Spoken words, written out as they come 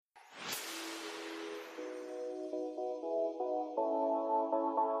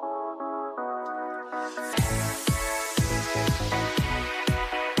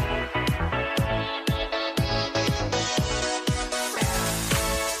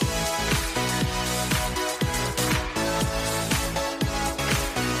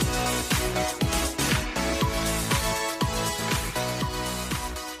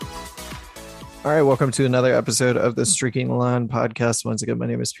All right, welcome to another episode of the Streaking Line podcast. Once again, my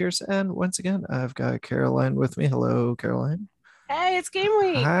name is Pierce, and once again, I've got Caroline with me. Hello, Caroline. Hey, it's game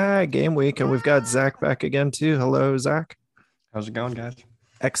week. Hi, game week, and we've got Zach back again too. Hello, Zach. How's it going, guys?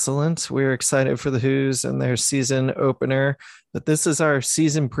 Excellent. We're excited for the Who's and their season opener, but this is our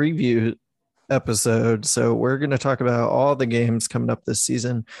season preview episode, so we're going to talk about all the games coming up this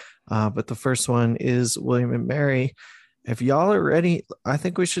season. But the first one is William and Mary. If y'all are ready, I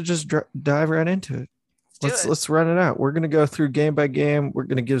think we should just dive right into it. Let's run it out. We're going to go through game by game. We're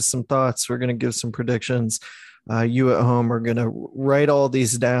going to give some thoughts. We're going to give some predictions. You at home are going to write all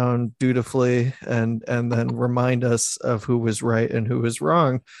these down dutifully and then remind us of who was right and who was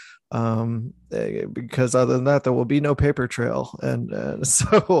wrong. Because other than that, there will be no paper trail. And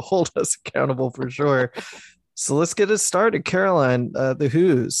so hold us accountable for sure. So let's get it started. Caroline, the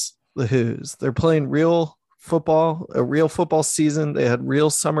Who's. They're playing real football, a real football season. They had real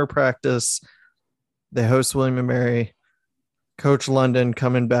summer practice. They host William and Mary. Coach London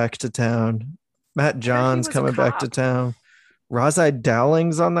coming back to town. Matt Johns coming back to town. Razai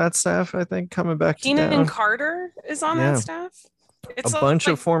Dowling's on that staff, I think, coming back to town. Keenan Carter is on that staff. It's a bunch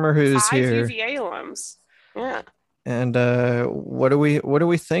of former Who's here. UVA alums. Yeah. And what are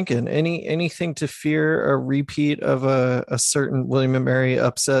we thinking? Anything to fear a repeat of a certain William and Mary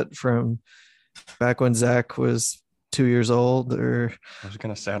upset from back when Zach was 2 years old? Or I was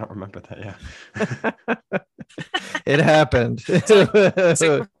gonna say I don't remember that. Yeah, it happened. Just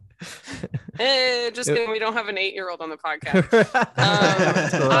kidding. We don't have an 8-year-old on the podcast.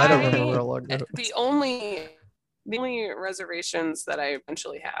 I don't remember how long ago. The only reservations that I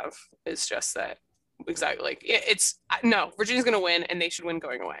eventually have is just that exactly like no, Virginia's going to win, and they should win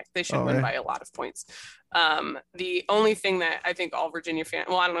going away. They should win by a lot of points. The only thing that I think all Virginia fans,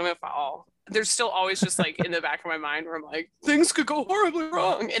 well, I don't know if all, there's still always just like in the back of my mind where I'm like, things could go horribly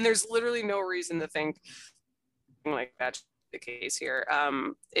wrong, and there's literally no reason to think like that's the case here.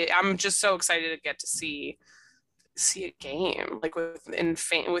 I'm just so excited to get to see a game like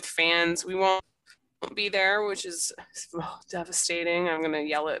with fans. We won't be there, which is devastating. I'm gonna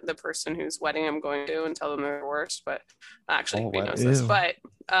yell at the person whose wedding I'm going to and tell them they're the worst, but actually nobody knows this. But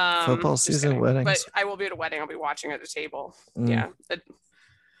football season weddings. But I will be at a wedding. I'll be watching at a table. Yeah.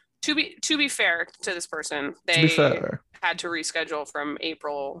 To be fair to this person, they had to reschedule from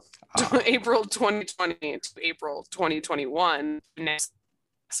April 2020 to April 2021 next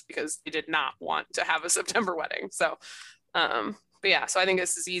because they did not want to have a September wedding. So but yeah, so I think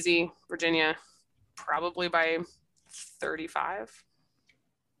this is easy. Virginia probably by 35.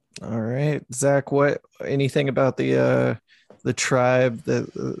 All right, Zach, anything about the tribe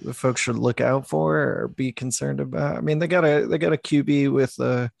that the folks should look out for or be concerned about? I mean, they got a QB with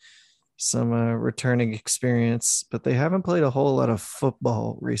some returning experience, but they haven't played a whole lot of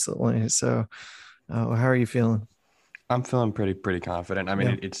football recently. So how are you feeling? I'm feeling pretty confident. I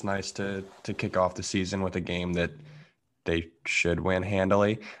mean, it's nice to kick off the season with a game that they should win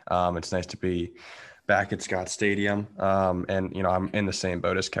handily. It's nice to be back at Scott Stadium. And, I'm in the same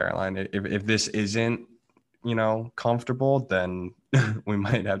boat as Caroline. If this isn't, comfortable, then we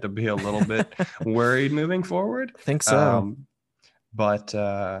might have to be a little bit worried moving forward. I think so. But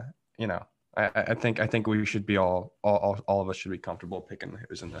I think we should be all of us should be comfortable picking the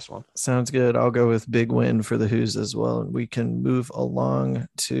Who's in this one. Sounds good. I'll go with big win for the Who's as well. And we can move along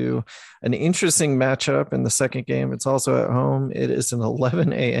to an interesting matchup in the second game. It's also at home. It is an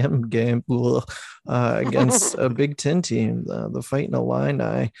 11 a.m. game against a Big Ten team, the Fighting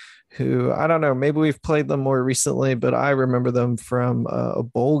Illini, who, I don't know, maybe we've played them more recently, but I remember them from a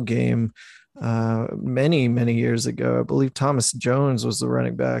bowl game many years ago. I believe Thomas Jones was the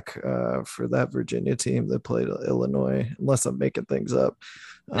running back for that Virginia team that played Illinois, unless I'm making things up.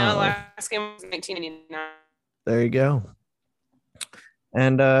 No, last game was 1989. There you go.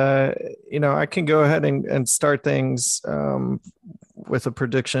 And I can go ahead and start things with a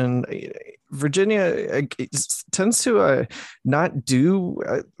prediction. Virginia tends to not do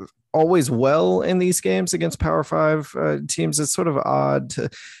always well in these games against Power Five teams. It's sort of odd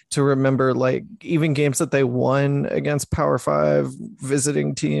to remember, like, even games that they won against Power Five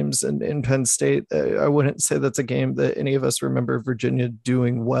visiting teams and in Penn State. I wouldn't say that's a game that any of us remember Virginia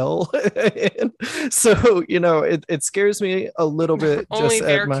doing well. So, it scares me a little bit. Only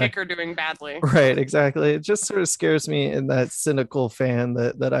their kicker doing badly. Right, exactly. It just sort of scares me in that cynical fan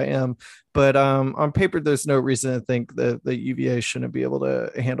that I am. But on paper, there's no reason to think that the UVA shouldn't be able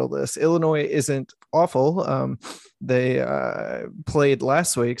to handle this. Illinois isn't awful. They played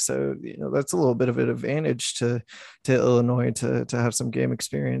last week, so that's a little bit of an advantage to Illinois to have some game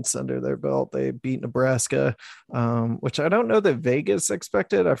experience under their belt. They beat Nebraska, which I don't know that Vegas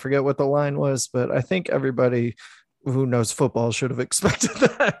expected. I forget what the line was, but I think everybody who knows football should have expected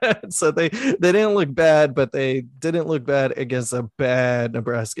that. So they didn't look bad, but they didn't look bad against a bad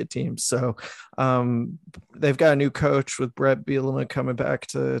Nebraska team. So they've got a new coach with Brett Bielema coming back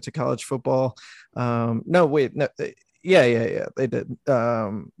to college football. No, wait, no. Yeah, they did.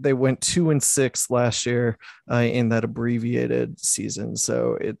 They went 2-6 last year in that abbreviated season.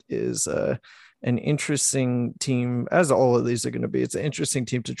 So it is an interesting team, as all of these are going to be. It's an interesting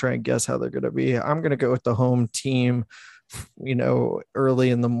team to try and guess how they're going to be. I'm going to go with the home team, early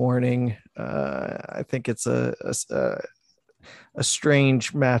in the morning. I think it's a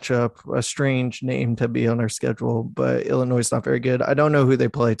strange matchup, a strange name to be on our schedule, but Illinois is not very good. I don't know who they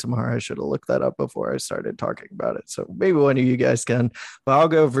play tomorrow. I should have looked that up before I started talking about it. So maybe one of you guys can, but I'll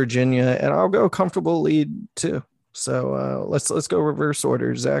go Virginia, and I'll go comfortable lead too. So let's go reverse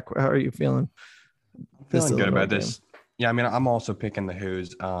order. Zach, how are you feeling? Feeling good about this. Yeah, I mean, I'm also picking the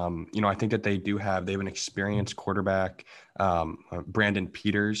Hoos. I think that they have an experienced quarterback, Brandon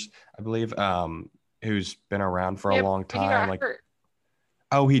Peters, I believe, who's been around for a long time.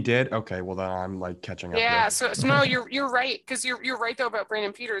 Oh, he did? Okay, well then I'm catching up. Yeah, so no, you're right, because you're right though about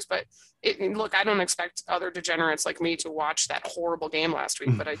Brandon Peters, but look, I don't expect other degenerates like me to watch that horrible game last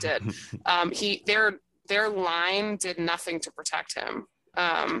week, but I did. Their line did nothing to protect him.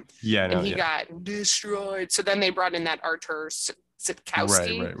 He got destroyed. So then they brought in that Artur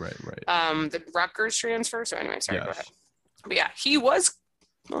Sitkowski, right. The Rutgers transfer. So anyway, sorry, go ahead. But yeah, he was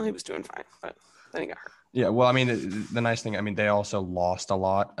doing fine, but then he got hurt. Yeah, well, I mean, the nice thing, I mean, they also lost a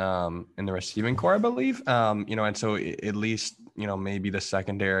lot in the receiving core, I believe. And so at least, maybe the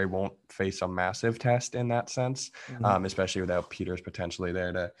secondary won't face a massive test in that sense, especially without Peters potentially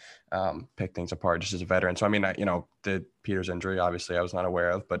there to pick things apart just as a veteran. So, I mean, the Peters injury, obviously, I was not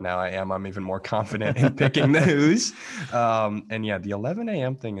aware of, but now I am. I'm even more confident in picking the Hoos. And yeah, the 11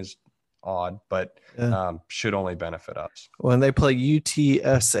 a.m. thing is odd, but should only benefit us. When they play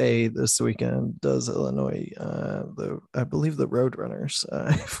UTSA this weekend, does Illinois, I believe the Roadrunners.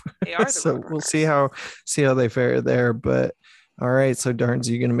 They are the so Roadrunners. We'll see how they fare there. But all right, so Darns,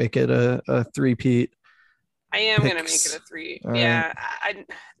 are you going to make it a three-peat? I am going to make it a three. All yeah, right.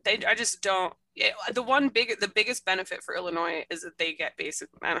 I just don't. The biggest benefit for Illinois is that they get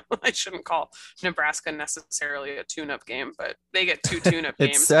I shouldn't call Nebraska necessarily a tune-up game, but they get 2 tune-up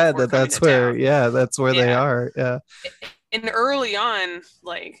games. It's sad that's where they are. Yeah. And early on,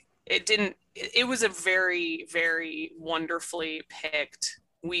 it was a very, very wonderfully picked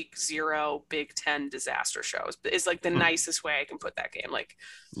week 0 Big Ten disaster shows is the nicest way I can put that game.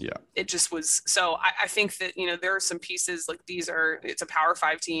 It just was. So I think that, there are some pieces it's a Power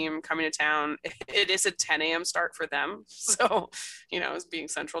 5 team coming to town. It is a 10 a.m. start for them. So, it's being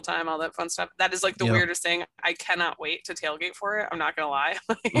Central Time, all that fun stuff. That is the weirdest thing. I cannot wait to tailgate for it. I'm not going to lie.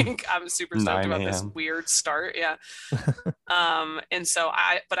 I'm super stoked about this weird start. Yeah. And so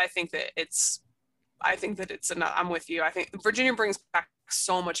I think that it's enough. I'm with you. I think Virginia brings back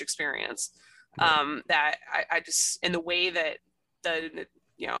so much experience that I just, in the way that the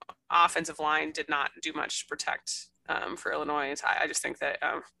offensive line did not do much to protect for Illinois. I just think that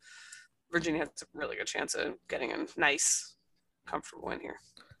Virginia has a really good chance of getting a nice, comfortable win here.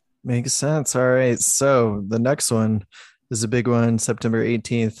 Makes sense. All right. So the next one is a big one, September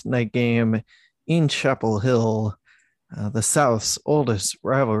 18th, night game in Chapel Hill. The South's oldest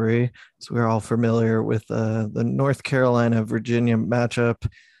rivalry, so we're all familiar with the North Carolina-Virginia matchup.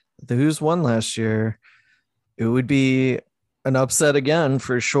 The Hoos won last year. It would be an upset again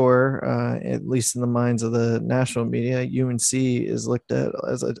for sure, at least in the minds of the national media. UNC is looked at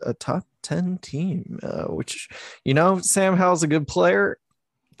as a top 10 team, which, Sam Howell's a good player.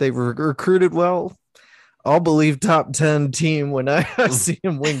 They've recruited well. I'll believe top 10 team when I see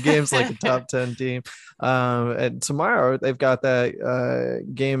him win games like a top 10 team. And tomorrow they've got that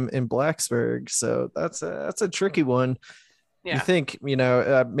game in Blacksburg. So that's a tricky one. Yeah. You think,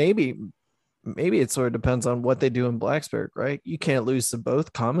 maybe it sort of depends on what they do in Blacksburg, right? You can't lose to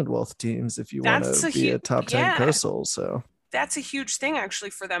both Commonwealth teams if you want to be a top 10 Coastal. So that's a huge thing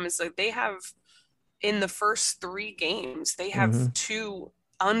actually for them, is they have, in the first 3 games, they have 2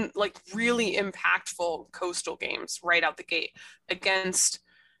 really impactful Coastal games right out the gate against.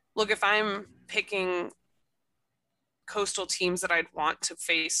 Look, if I'm picking Coastal teams that I'd want to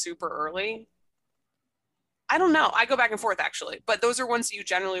face super early, I don't know. I go back and forth actually, but those are ones that you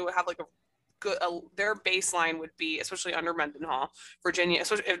generally would have good. Their baseline would be, especially under Mendenhall, Virginia,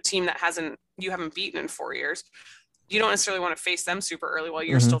 especially a team that you haven't beaten in 4 years. You don't necessarily want to face them super early while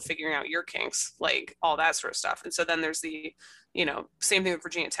you're still figuring out your kinks, like all that sort of stuff. And so then there's the, same thing with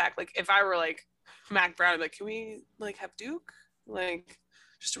Virginia Tech. Like if I were like Mac Brown, I'd be like, can we like have Duke? Like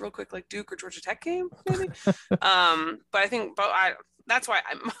just a real quick like Duke or Georgia Tech game, maybe. But I think that's why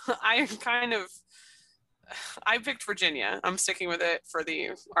I picked Virginia. I'm sticking with it for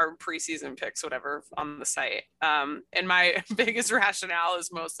our preseason picks, whatever, on the site. And my biggest rationale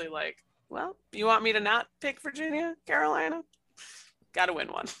is mostly like, well, you want me to not pick Virginia, Carolina? Got to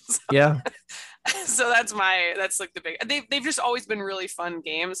win one. So, yeah. So that's like the big. They've just always been really fun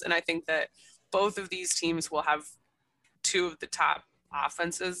games, and I think that both of these teams will have two of the top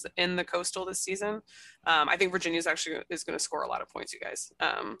offenses in the Coastal this season. I think Virginia is going to score a lot of points, you guys.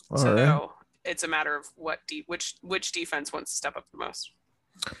 Right. It's a matter of which defense wants to step up the most.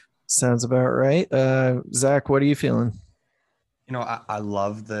 Sounds about right. Zach, what are you feeling? I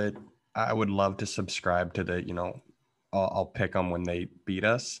love that. I would love to subscribe to the, I'll pick them when they beat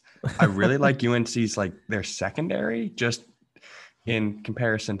us. I really like UNC's, like their secondary, just in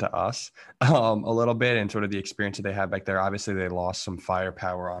comparison to us a little bit, and sort of the experience that they have back there. Obviously they lost some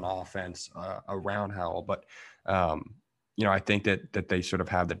firepower on offense around Howell, but I think that they sort of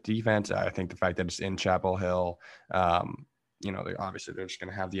have the defense. I think the fact that it's in Chapel Hill, obviously they're just going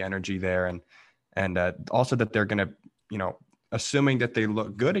to have the energy there, and also that they're going to, assuming that they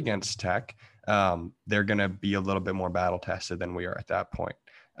look good against Tech, they're going to be a little bit more battle tested than we are at that point.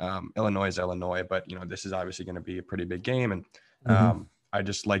 Illinois is Illinois, but this is obviously going to be a pretty big game, and I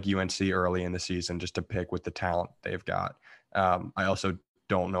just like UNC early in the season just to pick with the talent they've got. I also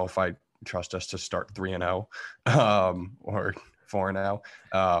don't know if I trust us to start 3-0 or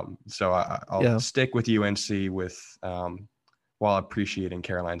 4-0. So I'll stick with UNC while appreciating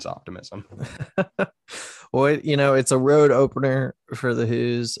Caroline's optimism. Well, it's a road opener for the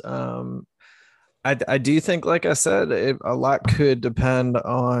Hoos. I do think, like I said, a lot could depend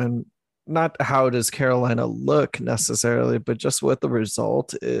on not how does Carolina look necessarily, but just what the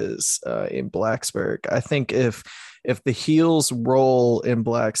result is in Blacksburg. I think if the Heels roll in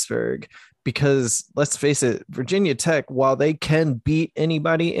Blacksburg, because let's face it, Virginia Tech, while they can beat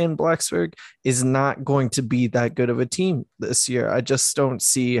anybody in Blacksburg, is not going to be that good of a team this year. I just don't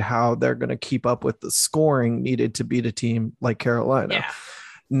see how they're going to keep up with the scoring needed to beat a team like Carolina. Yeah.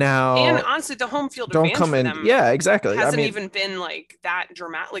 Now, and honestly, the home field don't come in. Yeah, exactly. Hasn't even been like that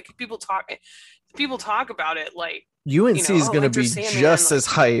dramatic. Like people talk about it like UNC is going to be just as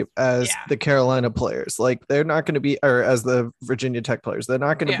hype as the Carolina players. Like they're not going to be, or as the Virginia Tech players, they're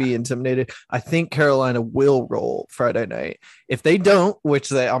not going to be intimidated. I think Carolina will roll Friday night. If they don't,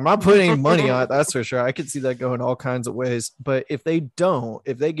 I'm not putting money on it, that's for sure. I could see that going all kinds of ways. But if they don't,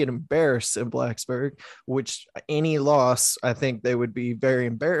 if they get embarrassed in Blacksburg, which any loss, I think they would be very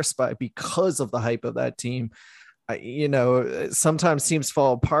embarrassed by because of the hype of that team. Sometimes teams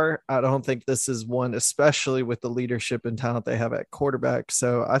fall apart. I don't think this is one, especially with the leadership and talent they have at quarterback.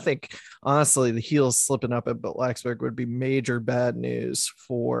 So I think, honestly, the Heels slipping up at Blacksburg would be major bad news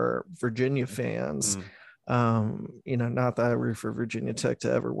for Virginia fans. Not that I root for Virginia Tech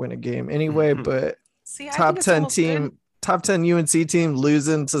to ever win a game anyway, but top 10 team. Top 10 UNC team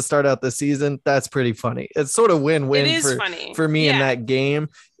losing to start out the season. That's pretty funny. It's sort of win-win for me in that game.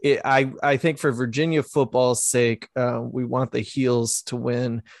 I think for Virginia football's sake, we want the Heels to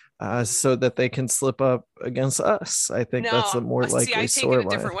win so that they can slip up against us. I think that's the more likely storyline. I take it a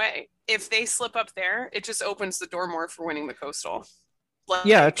different way. If they slip up there, it just opens the door more for winning the Coastal.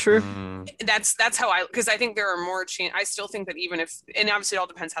 True. That's how because I think there are more I still think that even if, and obviously it all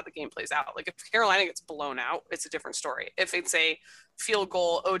depends how the game plays out. Like if Carolina gets blown out, it's a different story. If it's a field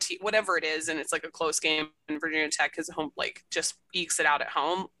goal, OT, whatever it is, and it's like a close game and Virginia Tech is home, like just ekes it out at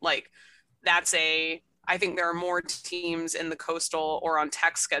home, like I think there are more teams in the Coastal or on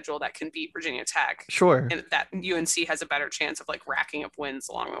Tech's schedule that can beat Virginia Tech. Sure. And that UNC has a better chance of like racking up wins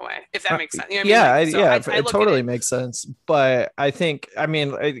along the way, if that makes sense. It totally makes sense. But I think, I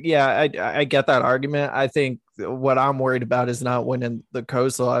get that argument. I think what I'm worried about is not winning the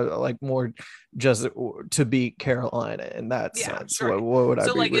Coastal. I like more just to beat Carolina in that sense. Sure. What would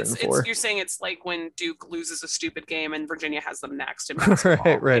I be rooting for? You're saying it's like when Duke loses a stupid game and Virginia has them next in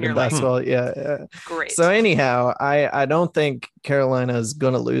basketball. right. In basketball, yeah. Great. So anyhow, I don't think Carolina is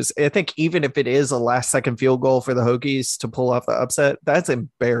going to lose. I think even if it is a last-second field goal for the Hokies to pull off the upset, that's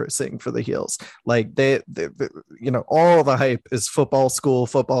embarrassing for the Heels. Like they all the hype is football school.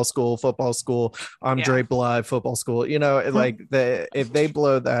 Andre Bly, football school. Like if they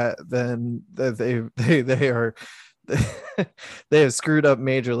blow that, then they they have screwed up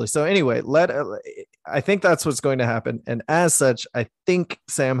majorly. So anyway, I think that's what's going to happen. And as such, I think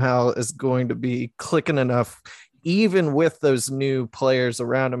Sam Howell is going to be clicking enough, even with those new players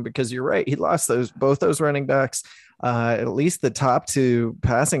around him, because you're right. He lost both those running backs, at least the top two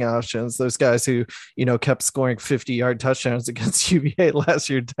passing options, those guys who, kept scoring 50-yard touchdowns against UVA last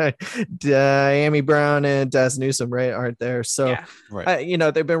year. Diami Brown and Daz Newsome, right, aren't there. So, yeah.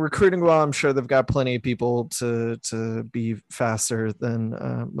 Right. They've been recruiting well. I'm sure they've got plenty of people to be faster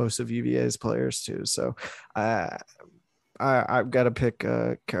than most of UVA's players too. So I've got to pick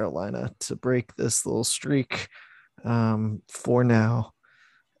Carolina to break this little streak for now.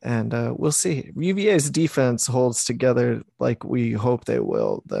 And we'll see. UVA's defense holds together like we hope they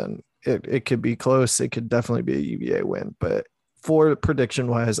will, then it could be close. It could definitely be a UVA win. But for prediction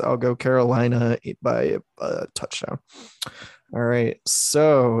wise, I'll go Carolina by a touchdown. All right.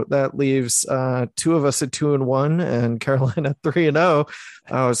 So that leaves two of us at 2-1 and Carolina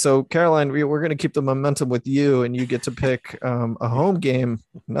 3-0. So Caroline, we're going to keep the momentum with you, and you get to pick a home game,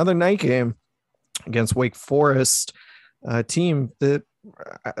 another night game against Wake Forest, a team that,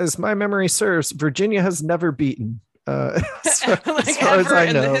 as my memory serves, Virginia has never beaten. As far as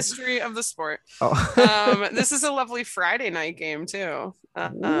I know, in the history of the sport. This is a lovely Friday night game too.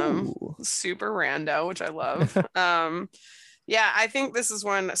 Super rando, which I love. Yeah, I think this is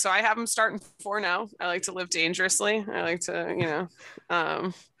one. So I have them starting 4-0. I like to live dangerously. I like to,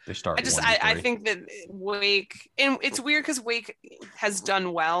 they start. I think that Wake, and it's weird because Wake has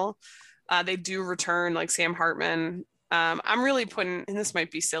done well. They do return like Sam Hartman. I'm really putting, and this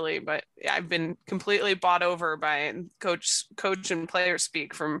might be silly, but I've been completely bought over by coach and player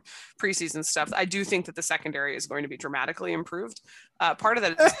speak from preseason stuff. I do think that the secondary is going to be dramatically improved. Part of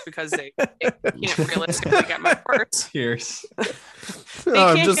that is because they can't realistically get much worse. Cheers.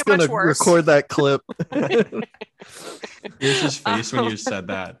 I'm just going to record that clip. Here's his face when you said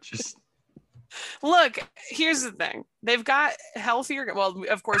that. Just look, here's the thing. They've got healthier. Well,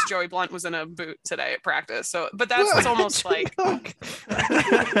 of course, Joey Blunt was in a boot today at practice. So, but that's almost like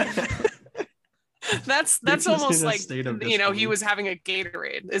that's almost like, he was having a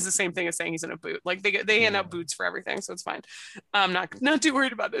Gatorade is the same thing as saying he's in a boot. Like they hand out boots for everything. So it's fine. I'm not too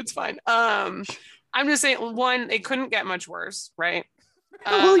worried about it. It's fine. I'm just saying, one, it couldn't get much worse. Right.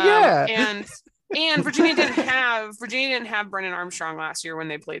 Well, yeah. And Virginia didn't have Brennan Armstrong last year when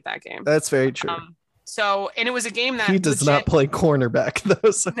they played that game. That's very true. And it was a game that he does not play cornerback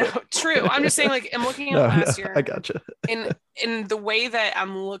though. So. No, true. I'm just saying, like, I'm looking at last year. I gotcha. In the way that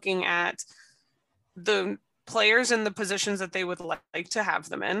I'm looking at the players in the positions that they would like to have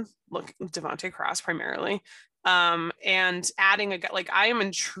them in, look, Devontae Cross primarily, and adding I am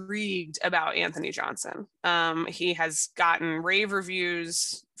intrigued about Anthony Johnson. He has gotten rave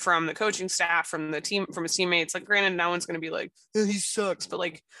reviews from the coaching staff, from the team, from his teammates. Like, granted, no one's going to be like, oh, he sucks, but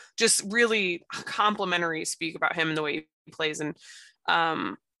like, just really complimentary speak about him and the way he plays. And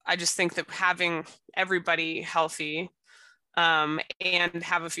I just think that having everybody healthy, and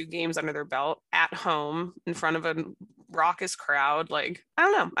have a few games under their belt at home in front of a raucous crowd, like, I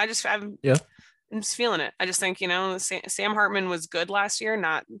don't know. I'm just feeling it. I just think, Sam Hartman was good last year,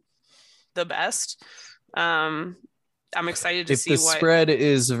 not the best. I'm excited to see what... If the spread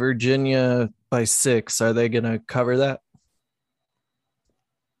is Virginia by 6, are they going to cover that?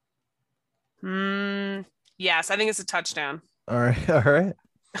 Yes, I think it's a touchdown. All right.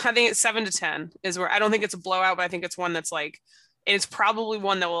 I think it's 7-10 is where, I don't think it's a blowout, but I think it's one that's like, it's probably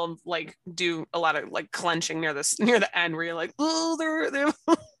one that will like do a lot of like clenching near the end where you're like, they're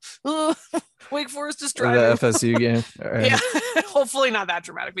Wake Forest is driving. The FSU game. All right. Yeah, hopefully not that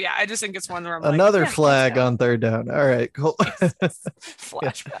dramatic, but yeah, I just think it's one where I'm another flag on third down. All right, cool.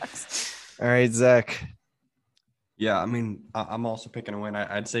 Flashbacks. All right, Zach. Yeah, I mean, I'm also picking a win.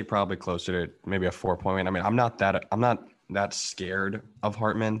 I'd say probably closer to maybe a 4-point win. I mean, I'm not that scared of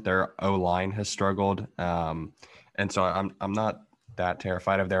Hartman. Their O-line has struggled. And so I'm not that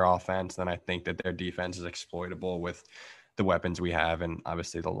terrified of their offense. Then I think that their defense is exploitable with the weapons we have and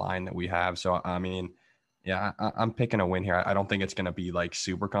obviously the line that we have. So, I mean, yeah, I'm picking a win here. I don't think it's going to be like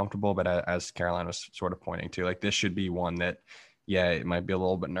super comfortable, but as Caroline was sort of pointing to, like, this should be one that, yeah, it might be a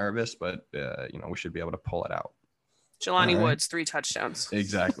little bit nervous, but, we should be able to pull it out. Jelani Woods, 3 touchdowns.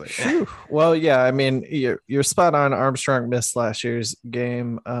 Exactly. Well, yeah, I mean, you're spot on. Armstrong missed last year's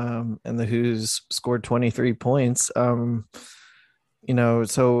game, and the Hoos scored 23 points. So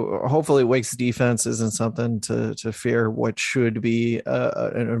hopefully Wake's defense isn't something to fear what should be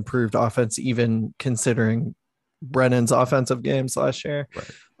an improved offense, even considering Brennan's offensive games last year.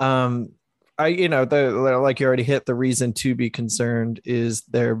 Right. like you already hit, the reason to be concerned is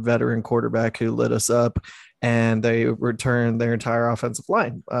their veteran quarterback who lit us up, and they return their entire offensive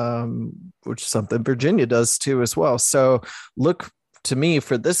line, which is something Virginia does too as well. So look to me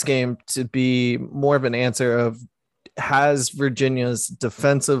for this game to be more of an answer of, has Virginia's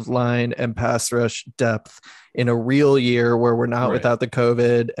defensive line and pass rush depth in a real year where we're not without the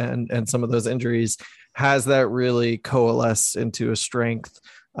COVID and some of those injuries, has that really coalesced into a strength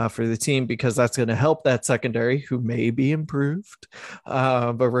for the team? Because that's going to help that secondary, who may be improved.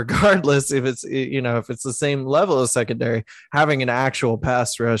 But regardless, if it's the same level of secondary, having an actual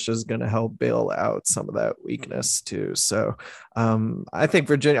pass rush is going to help bail out some of that weakness too. So I think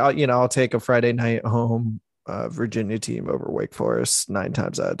Virginia, I'll take a Friday night home Virginia team over Wake Forest 9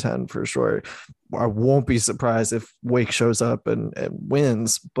 times out of 10 for sure. I won't be surprised if Wake shows up and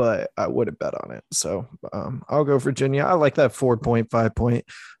wins, but I wouldn't bet on it. So I'll go Virginia. I like that 4.5 point,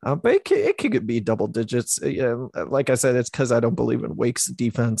 but it could be double digits. Like I said, it's because I don't believe in Wake's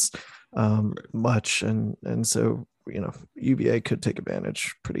defense much, and so UVA could take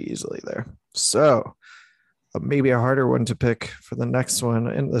advantage pretty easily there. So maybe a harder one to pick for the next one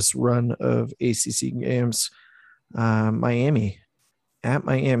in this run of ACC games. Miami at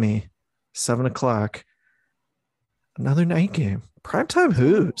Miami, 7:00, another night game, primetime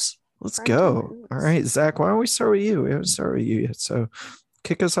Hoos. Let's go. All right, Zach, why don't we start with you? We haven't started with you yet, so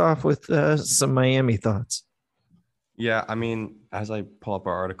kick us off with some Miami thoughts. Yeah, I mean, as I pull up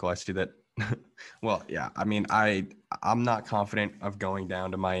our article, I see that. Well, yeah, I mean, I'm not confident of going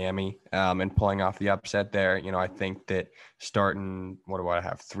down to Miami and pulling off the upset there. I think that starting, what do I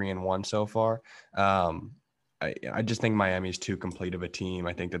have, 3-1 so far. I just think Miami's too complete of a team.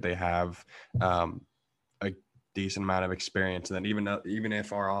 I think that they have a decent amount of experience, and then even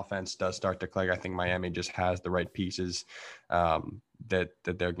if our offense does start to click, I think Miami just has the right pieces that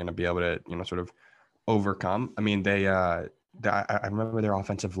they're going to be able to sort of overcome. I mean, I remember their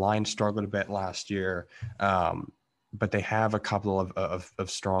offensive line struggled a bit last year, but they have a couple of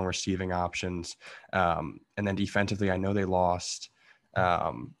strong receiving options. And then defensively, I know they lost.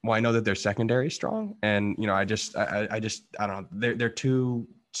 I know that their secondary is strong, and I don't know. They're too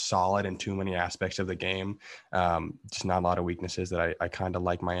solid in too many aspects of the game. Just not a lot of weaknesses that I kind of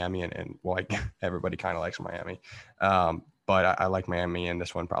like Miami, and like everybody kind of likes Miami. But I like Miami in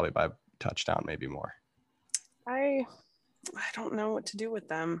this one probably by a touchdown, maybe more. I don't know what to do with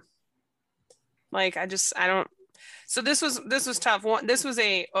them. Like, I don't. So this was tough. This was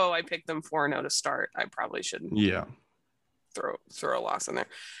I picked them 4-0 to start. I probably shouldn't. Yeah. Throw a loss in there.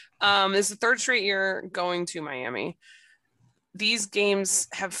 This is the third straight year going to Miami. These games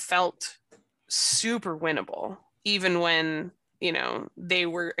have felt super winnable, even when they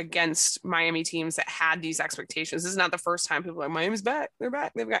were against Miami teams that had these expectations. This is not the first time people are like, Miami's back. They're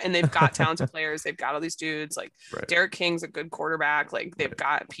back. They've got talented players. They've got all these dudes. Like Derek King's a good quarterback. Like they've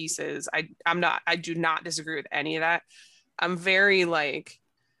got pieces. I do not disagree with any of that. I'm very like,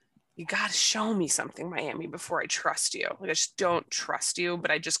 you got to show me something, Miami, before I trust you. Like I just don't trust you,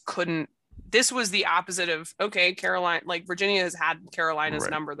 but I just couldn't. This was the opposite of, okay, Carolina, like Virginia has had Carolina's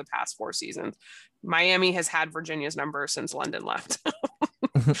number the past 4 seasons. Miami has had Virginia's number since London left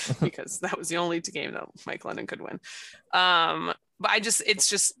because that was the only game that Mike London could win. But it's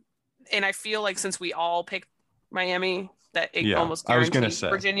just, and I feel like since we all picked Miami, that it almost guarantees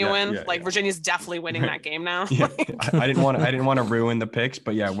Virginia win. Virginia's definitely winning that game now. Yeah. I didn't want to ruin the picks,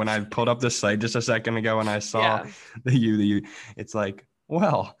 but yeah, when I pulled up the site just a second ago and I saw the U, it's like,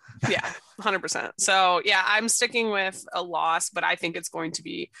 well. Yeah, 100%. So yeah, I'm sticking with a loss, but I think it's going to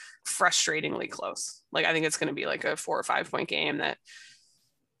be frustratingly close. Like I think it's going to be like a 4 or 5 point game that,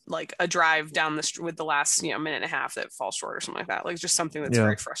 like a drive down the street with the last minute and a half that falls short or something like that. Like just something that's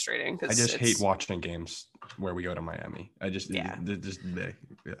very frustrating. I just hate watching games where we go to Miami. I just I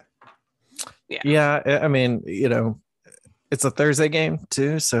mean, it's a Thursday game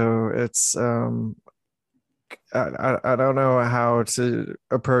too, so it's I don't know how to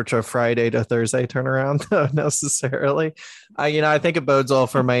approach a Friday to Thursday turnaround necessarily. I think it bodes well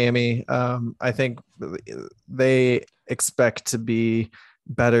for Miami. I think they expect to be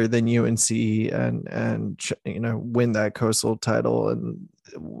better than UNC and win that coastal title, and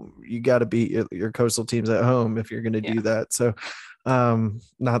you got to beat your coastal teams at home if you're going to do that. So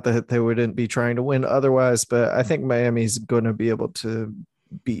not that they wouldn't be trying to win otherwise, but I think Miami's going to be able to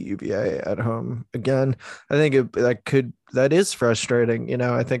beat UVA at home again. I think that is frustrating.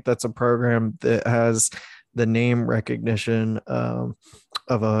 I think that's a program that has the name recognition of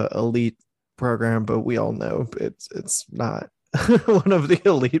a elite program, but we all know it's not one of the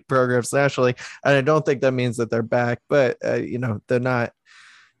elite programs nationally. And I don't think that means that they're back, but they're not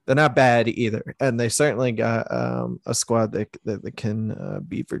they're not bad either, and they certainly got a squad that can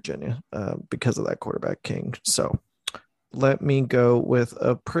beat Virginia because of that quarterback king. So let me go with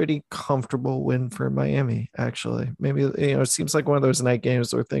a pretty comfortable win for Miami. Actually, maybe it seems like one of those night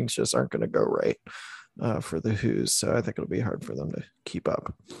games where things just aren't going to go right for the Hoos. So I think it'll be hard for them to keep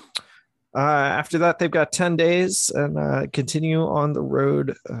up. After that, they've got 10 days and continue on the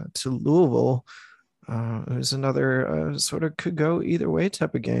road to Louisville. It was another sort of could go either way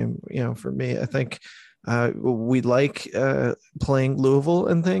type of game. For me, I think we like playing Louisville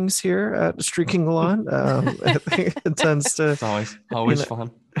and things here at Streaking the Lawn. I think it tends to it's always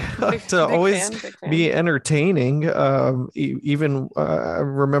fun to always be entertaining. Even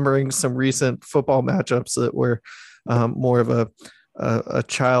remembering some recent football matchups that were more of a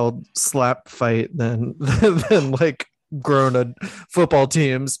child slap fight than like grown football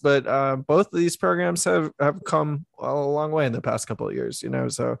teams, but both of these programs have come a long way in the past couple of years,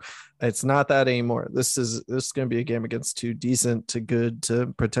 so it's not that anymore. This is going to be a game against two decent to good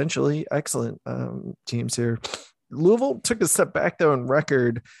to potentially excellent teams here. Louisville took a step back though in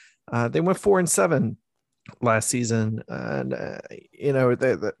record. They went 4-7 last season, and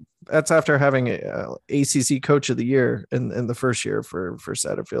that's after having a ACC Coach of the Year in the first year for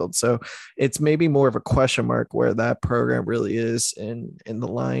Satterfield. So it's maybe more of a question mark where that program really is in the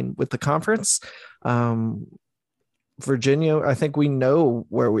line with the conference. Virginia, I think we know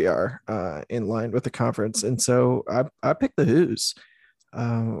where we are in line with the conference, and so I picked the Hoos.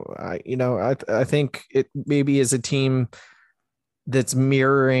 I think it maybe is a team that's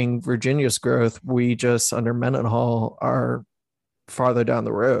mirroring Virginia's growth. We just under Mendenhall are farther down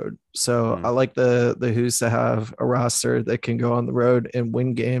the road. So I like the Hoos to have a roster that can go on the road and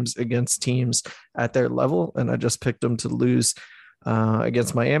win games against teams at their level. And I just picked them to lose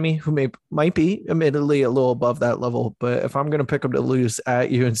against Miami, who might be admittedly a little above that level. But if I'm going to pick them to lose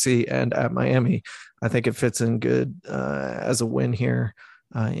at UNC and at Miami, I think it fits in good as a win here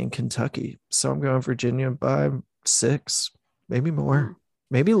in Kentucky. So I'm going Virginia by 6. Maybe more.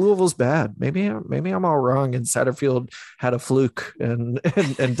 Maybe Louisville's bad. Maybe I'm all wrong. And Satterfield had a fluke and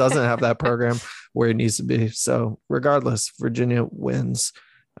doesn't have that program where it needs to be. So regardless, Virginia wins.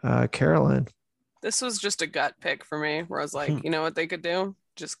 Caroline. This was just a gut pick for me, where I was like, you know what they could do?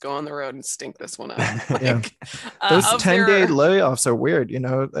 Just go on the road and stink this one up. Those 10-day layoffs are weird.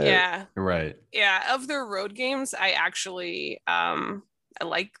 Yeah. Right. Yeah. Of their road games, I actually I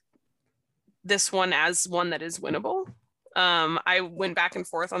like this one as one that is winnable. I went back and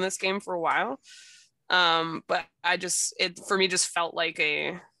forth on this game for a while. But it for me just felt like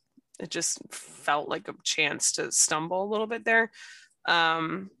a chance to stumble a little bit there.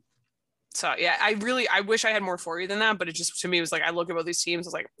 So yeah, I wish I had more for you than that, but it just, to me, was like, I look at both these teams, I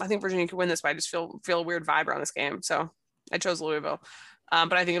was like, I think Virginia could win this, but I just feel a weird vibe around this game. So I chose Louisville.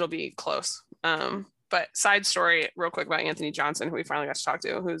 But I think it'll be close. But side story real quick about Anthony Johnson, who we finally got to talk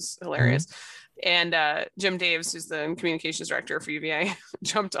to, who's hilarious. And Jim Daves, who's the communications director for UVA,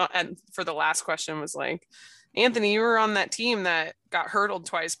 jumped on and for the last question was like, Anthony, you were on that team that got hurdled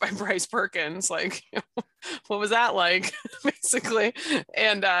twice by Bryce Perkins. Like, what was that like, basically?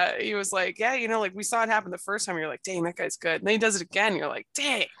 And he was like, yeah, like we saw it happen the first time. You're like, dang, that guy's good. And then he does it again. You're like,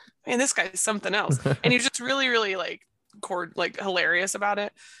 dang, man, this guy's something else. And he's just really, really like hilarious about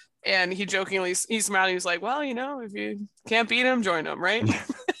it. And he jokingly, he smiled. He was like, well, if you can't beat him, join him, right?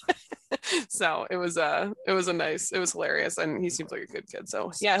 So it was hilarious, and he seems like a good kid.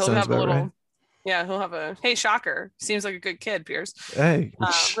 So yeah, he'll have a little, right. Yeah, he'll have a, hey, shocker, seems like a good kid, Pierce. Hey,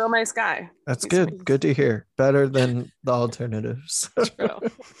 real nice guy. That's good. Nice. Good to hear. Better than the alternatives. True.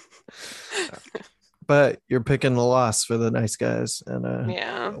 But you're picking the loss for the nice guys and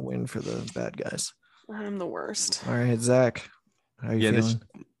a win for the bad guys. I'm the worst. All right, Zach, how are you feeling?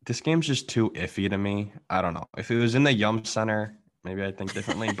 This game's just too iffy to me. I don't know. If it was in the Yum Center, maybe I'd think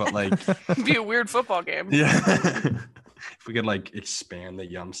differently, but like it'd be a weird football game. Yeah. If we could like expand the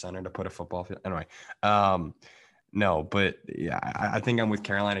Yum Center to put a football field. Anyway. No, but yeah, I think I'm with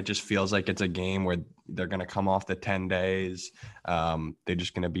Caroline. It just feels like it's a game where they're going to come off the 10 days. They're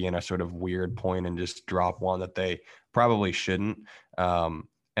just going to be in a sort of weird point and just drop one that they probably shouldn't.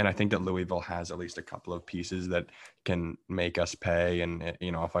 And I think that Louisville has at least a couple of pieces that can make us pay. And,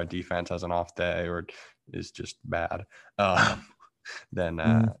 if our defense has an off day or is just bad, then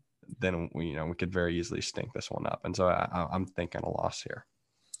we could very easily stink this one up. And so I'm thinking a loss here.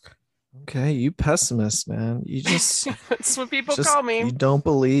 Okay, you pessimist, man. You just that's what people call me. You don't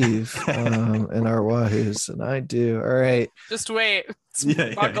believe in our Wahoos, and I do. All right, just wait.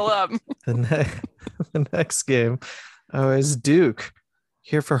 Buckle up. The next game is Duke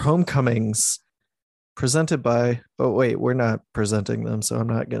here for homecomings. presented by, oh wait, we're not presenting them, so I'm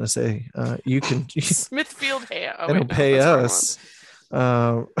not gonna say you can Smithfield. Hey, they don't pay us.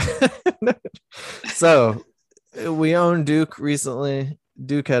 So we owned Duke recently.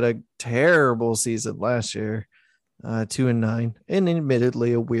 Duke had a terrible season last year, 2-9, and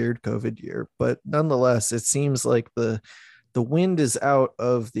admittedly a weird COVID year, but nonetheless, it seems like the wind is out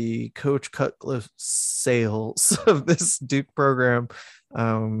of the Coach Cutcliffe sails of this Duke program,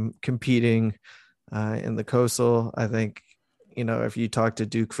 competing in the Coastal. I think, if you talk to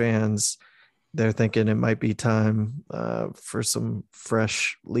Duke fans, they're thinking it might be time for some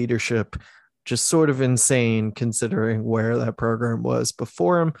fresh leadership. Just sort of insane considering where that program was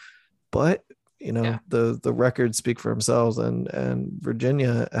before him. But the records speak for themselves, and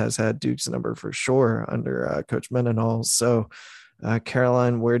Virginia has had Duke's number for sure under Coach Mendenhall. So,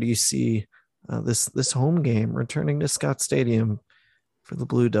 Caroline, where do you see this home game returning to Scott Stadium for the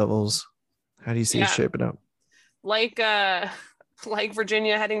Blue Devils? How do you see it shaping up? Like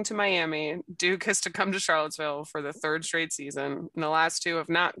Virginia heading to Miami, Duke has to come to Charlottesville for the third straight season. And the last two have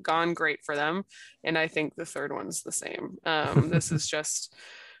not gone great for them, and I think the third one's the same. This is just.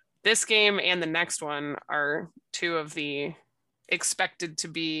 This game and the next one are two of the expected to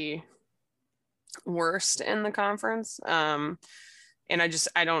be worst in the conference. And I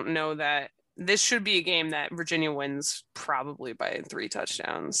don't know that this should be a game that Virginia wins probably by 3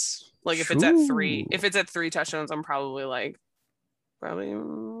 touchdowns. Like if it's at three touchdowns, I'm probably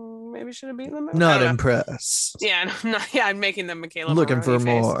maybe should have beaten them. Not impressed. Yeah, I'm making them Michaela looking Maroney for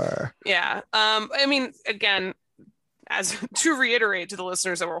face. More. Yeah. I mean, again, as to reiterate to the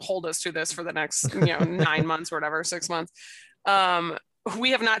listeners that will hold us to this for the next 9 months or whatever, 6 months,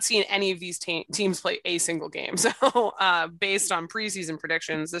 we have not seen any of these teams play a single game. So based on preseason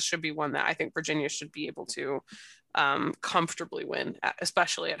predictions, this should be one that I think Virginia should be able to comfortably win,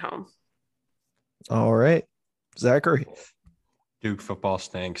 especially at home. All right, Zachary. Duke football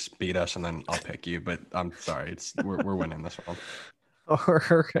stinks. Beat us, and then I'll pick you. But I'm sorry, we're winning this one. All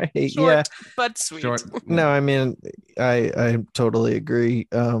right. Short, yeah, but sweet. No, I mean, I totally agree.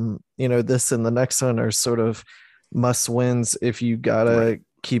 This and the next one are sort of must wins if you gotta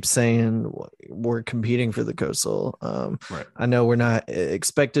keep saying we're competing for the Coastal. Right. I know we're not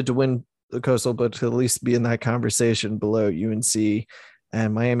expected to win the Coastal, but to at least be in that conversation below UNC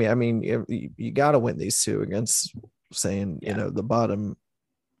and Miami. I mean, you got to win these two against saying, the bottom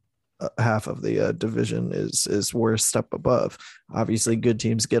half of the division is worst step above. Obviously, good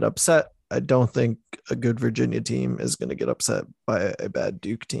teams get upset. I don't think a good Virginia team is going to get upset by a bad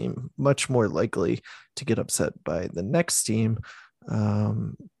Duke team. Much more likely to get upset by the next team.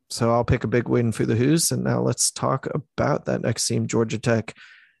 So I'll pick a big win for the Hoos. And now let's talk about that next team, Georgia Tech,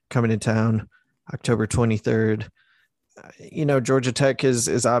 coming to town October 23rd. Georgia Tech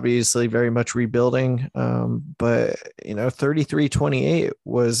is obviously very much rebuilding, but 33-28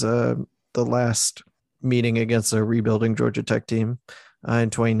 was the last meeting against a rebuilding Georgia Tech team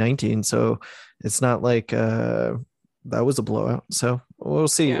in 2019. So it's not like that was a blowout. So we'll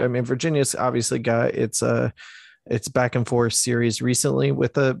see. Yeah. I mean, Virginia's obviously got its back and forth series recently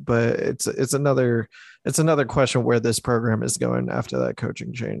with it, but it's another question where this program is going after that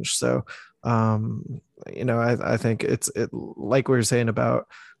coaching change. So I think it's like we were saying about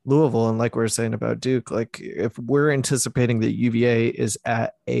Louisville and like we were saying about Duke, like if we're anticipating that UVA is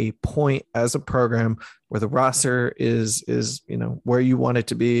at a point as a program where the roster is where you want it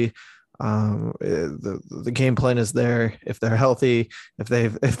to be, the game plan is there. If they're healthy, if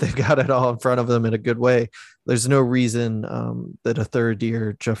they've got it all in front of them in a good way, there's no reason that a third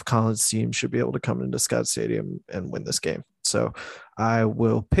year Jeff Collins team should be able to come into Scott Stadium and win this game. So I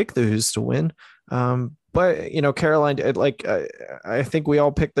will pick the Hoos to win. But Caroline, I think we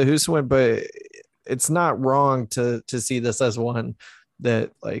all picked the Hoos to win, but it's not wrong to see this as one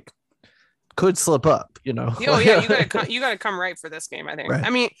that could slip up, Oh yeah, you gotta come right for this game. I think. Right. I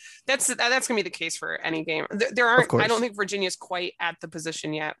mean, that's gonna be the case for any game. There aren't. I don't think Virginia's quite at the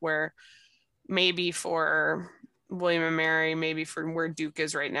position yet where maybe for William and Mary, maybe for where Duke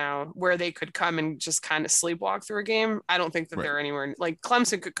is right now, where they could come and just kind of sleepwalk through a game. I don't think that they're anywhere. Like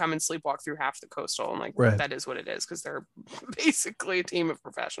Clemson could come and sleepwalk through half the Coastal, and that is what it is because they're basically a team of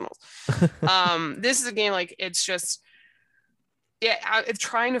professionals. This is a game it's just. Yeah, it's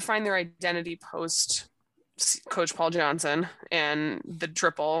trying to find their identity post Coach Paul Johnson and the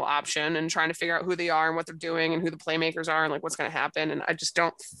triple option and trying to figure out who they are and what they're doing and who the playmakers are and what's going to happen. And I just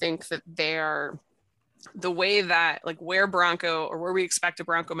don't think that they are the way that where Bronco or where we expect a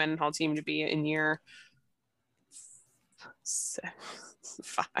Bronco Mendenhall team to be in year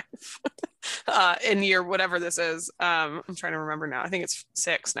 5. in year whatever this is. I'm trying to remember now. I think it's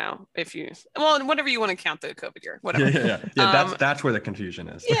 6 now. Whatever you want to count the COVID year, whatever. Yeah. That's where the confusion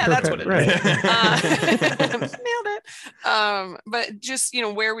is. Yeah, that's what it right. is. Nailed it. But just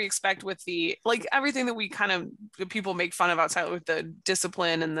where we expect with the everything that we kind of people make fun of outside with the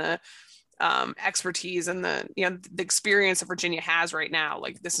discipline and the expertise and the the experience that Virginia has right now.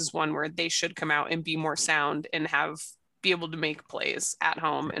 Like this is one where they should come out and be more sound and be able to make plays at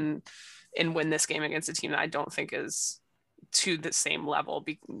home and win this game against a team that I don't think is to the same level.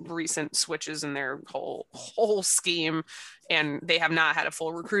 Recent switches in their whole scheme, and they have not had a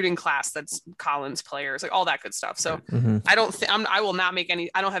full recruiting class that's Collins players, like all that good stuff. So I don't think I will not make any.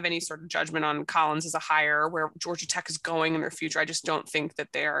 I don't have any sort of judgment on Collins as a hire, where Georgia Tech is going in their future. I just don't think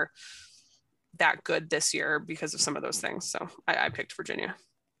that they're that good this year because of some of those things. So I picked Virginia.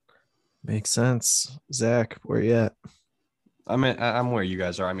 Makes sense. Zach, where you at? I'm where you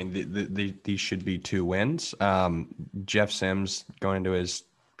guys are. I mean, these should be 2 wins. Jeff Sims going into his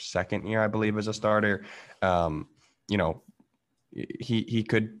 2nd year, I believe, as a starter. He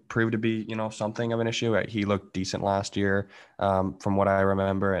could prove to be, something of an issue. He looked decent last year, from what I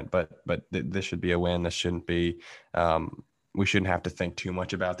remember. But this should be a win. This shouldn't be. We shouldn't have to think too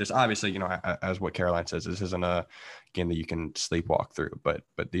much about this. Obviously, as what Caroline says, this isn't a game that you can sleepwalk through. But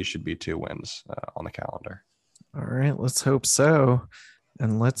these should be 2 wins on the calendar. All right, let's hope so.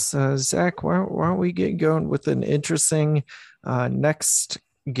 And let's, Zach, why don't we get going with an interesting next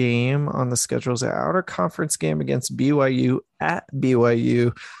game on the schedule? Is an outer conference game against BYU at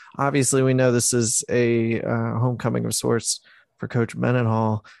BYU. Obviously, we know this is a homecoming of sorts for Coach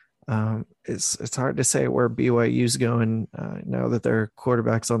Mendenhall. It's hard to say where BYU's going now that their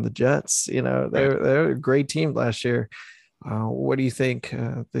quarterback's on the Jets. They're a great team last year. What do you think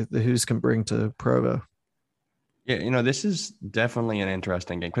the Hoos can bring to Provo? Yeah, this is definitely an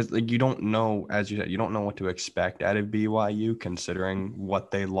interesting game because you don't know, as you said, you don't know what to expect out of BYU considering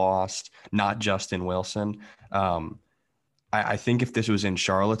what they lost, not just in Wilson. I think if this was in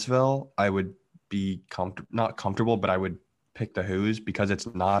Charlottesville, I would be not comfortable, but I would pick the Hoos. Because it's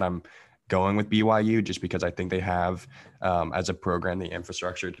not. I'm going with BYU just because I think they have, as a program, the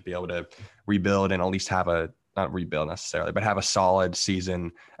infrastructure to be able to rebuild and at least have not rebuild necessarily, but have a solid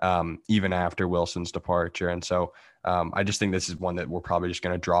season even after Wilson's departure. And so I just think this is one that we're probably just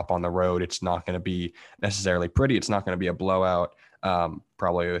going to drop on the road. It's not going to be necessarily pretty. It's not going to be a blowout,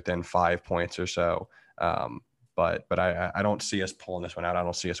 probably within 5 points or so. But I don't see us pulling this one out. I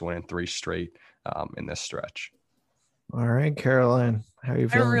don't see us winning 3 straight in this stretch. All right, Caroline, how are you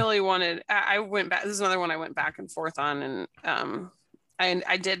feeling? I went back. This is another one I went back and forth on. And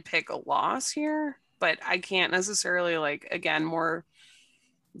I did pick a loss here, but I can't necessarily more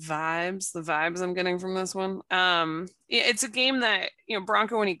vibes, the vibes I'm getting from this one. It's a game that,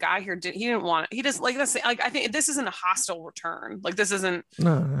 Bronco, when he got here, he didn't want it. He just I think this isn't a hostile return. Like this isn't,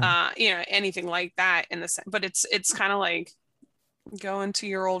 anything like that in the sense, but it's kind of like going to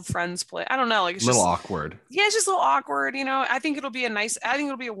your old friend's place. I don't know. Like it's a little awkward. Yeah. It's just a little awkward. I think it'll be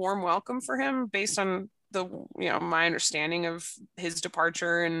a warm welcome for him based on my understanding of his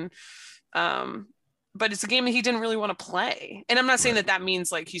departure and, but it's a game that he didn't really want to play. And I'm not saying that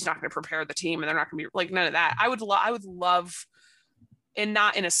means he's not going to prepare the team and they're not going to be none of that. I would love, and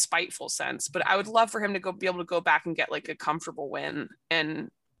not in a spiteful sense, but I would love for him to be able to go back and get a comfortable win.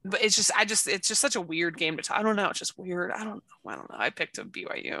 But it's just such a weird game to talk. I don't know. It's just weird. I don't know. I picked a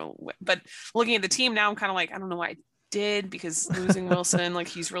BYU, but looking at the team now, I'm kind of I don't know why I did, because losing Wilson,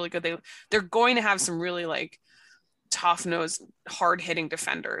 he's really good. They're going to have some really tough-nosed, hard-hitting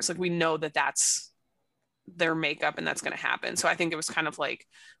defenders. We know that's their makeup and that's going to happen. So I think it was kind of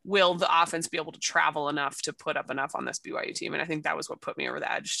will the offense be able to travel enough to put up enough on this BYU team? And I think that was what put me over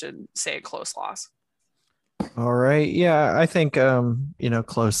the edge to say a close loss. All right. Yeah, I think,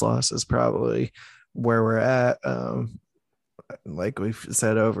 close loss is probably where we're at. Like we've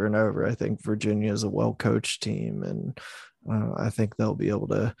said over and over, I think Virginia is a well-coached team, and I think they'll be able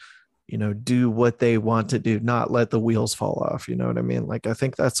to, do what they want to do, not let the wheels fall off. You know what I mean? I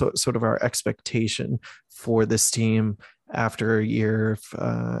think that's sort of our expectation for this team after a year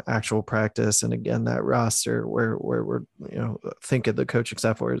of actual practice. And again, that roster where we're, thinking the coaching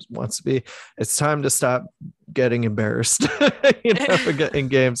staff where it wants to be. It's time to stop getting embarrassed, in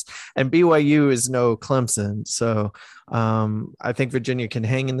games. And BYU is no Clemson. So I think Virginia can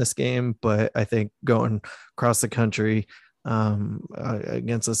hang in this game, but I think going across the country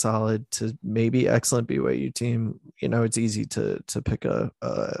against a solid to maybe excellent BYU team, it's easy to pick a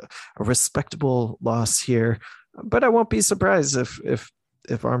respectable loss here. But I won't be surprised if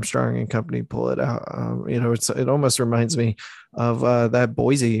if Armstrong and company pull it out. It almost reminds me of that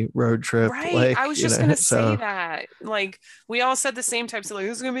Boise road trip. Right. Like, I was just gonna say that. Like, we all said the same types of, like,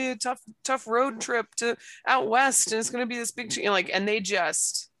 this is gonna be a tough road trip to out west, and it's gonna be this big, and they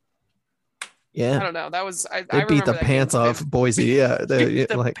just. Yeah, I don't know. That was they beat the pants off Boise. Yeah, they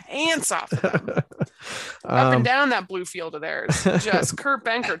the pants off of them. Up and down that blue field of theirs. Just Kurt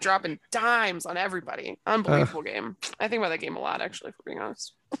Benkert dropping dimes on everybody. Unbelievable game. I think about that game a lot, actually, if we're being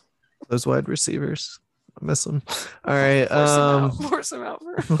honest. Those wide receivers, I miss them. All right, force them out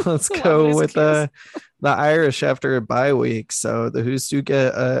let's go with the Irish after a bye week. So the Hoos do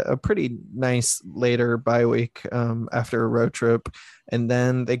get a pretty nice later bye week after a road trip, and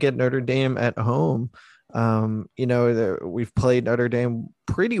then they get Notre Dame at home. We've played Notre Dame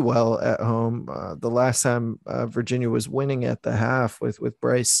pretty well at home. The last time Virginia was winning at the half with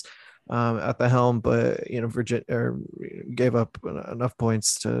Bryce at the helm, but Virginia gave up enough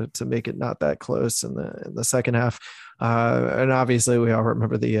points to make it not that close in the second half. And obviously we all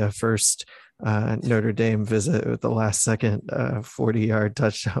remember the first Notre Dame visit with the last second 40-yard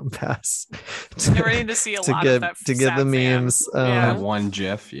touchdown pass to, ready to see a lot get, of that to get the memes. That one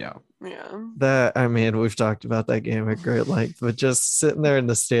GIF, yeah. We've talked about that game at great length, but just sitting there in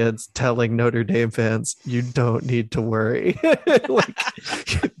the stands telling Notre Dame fans, you don't need to worry. Like,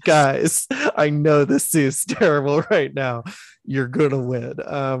 guys, I know this is terrible right now. You're gonna win.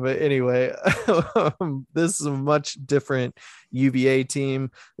 But anyway, this is a much different UVA team.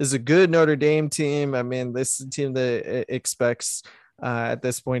 This is a good Notre Dame team. I mean, this is a team that expects at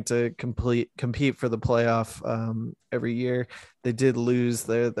this point to compete for the playoff every year. They did lose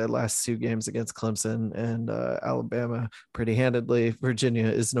their last two games against Clemson and Alabama pretty handedly. Virginia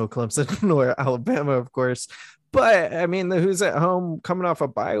is no Clemson nor Alabama, of course. But I mean, the Who's at home coming off a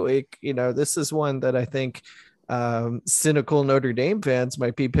bye week, this is one that I think cynical Notre Dame fans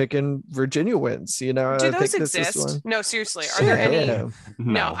might be picking Virginia wins. Do those exist? No, seriously. Are there any?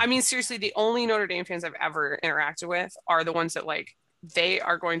 No, I mean, seriously, the only Notre Dame fans I've ever interacted with are the ones that they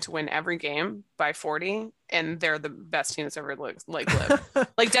are going to win every game by 40, and they're the best team that's ever lived. Like,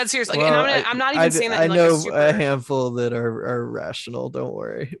 dead serious. And I'm not even saying that. I know a handful that are rational. Don't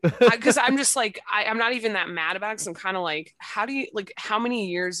worry. Because I'm just I'm not even that mad about it. Because I'm kind of how many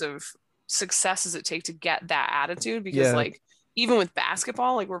years of success does it take to get that attitude? Because even with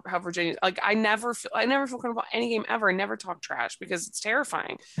basketball, how Virginia, I never feel comfortable about any game ever. I never talk trash because it's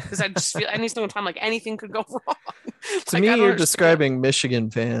terrifying. Because I just feel any single time anything could go wrong. To me, you're describing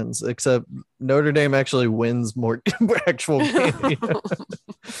Michigan fans, except Notre Dame actually wins more actual games.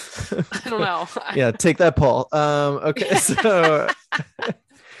 I don't know. Yeah, take that, Paul. Okay, so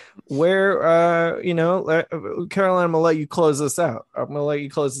where Caroline, I'm gonna let you close this out. I'm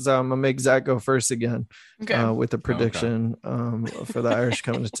gonna make Zach go first again. Okay. With the prediction for the Irish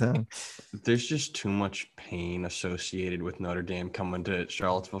coming to town. There's just too much pain associated with Notre Dame coming to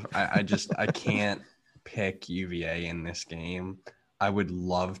Charlottesville. I can't pick UVA in this game. I would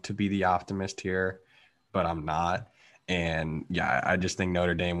love to be the optimist here, but I'm not. And I just think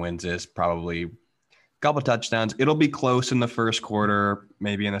Notre Dame wins this, probably a couple touchdowns. It'll be close in the first quarter,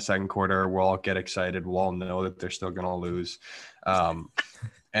 maybe in the second quarter. We'll all get excited. We'll all know that they're still going to lose. And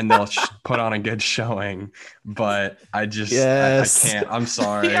they'll put on a good showing, but I can't. I'm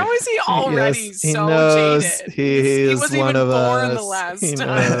sorry. How is he already so jaded? He wasn't even one of born us. The last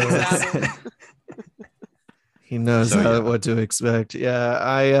time. He knows what to expect. Yeah,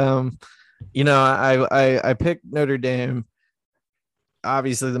 I picked Notre Dame.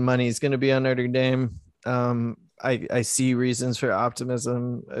 Obviously, the money is going to be on Notre Dame. I see reasons for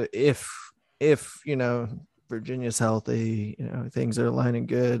optimism. If Virginia's healthy, things are lining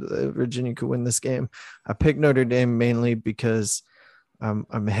good, Virginia could win this game. I picked Notre Dame mainly because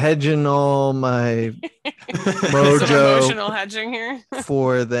I'm hedging all my mojo emotional hedging here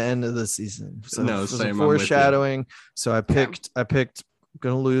for the end of the season. So no, same, foreshadowing. So I picked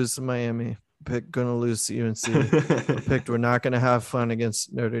gonna lose to Miami, picked gonna lose to UNC, I picked we're not gonna have fun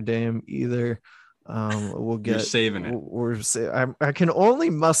against Notre Dame either. We'll get. You're saving it. I can only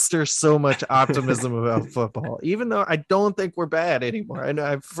muster so much optimism about football, even though I don't think we're bad anymore. I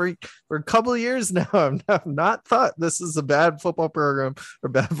know for a couple of years now, I've not thought this is a bad football program or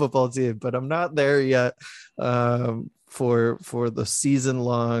bad football team, but I'm not there yet. For the season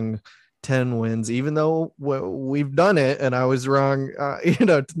long 10 wins, even though we've done it, and I was wrong,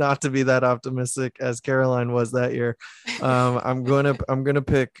 not to be that optimistic as Caroline was that year. I'm gonna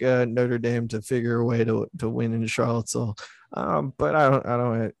pick Notre Dame to figure a way to win in Charlottesville, but I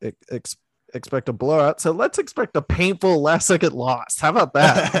don't expect a blowout. So let's expect a painful last second loss. How about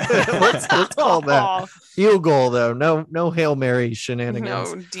that? let's call that field goal though. No Hail Mary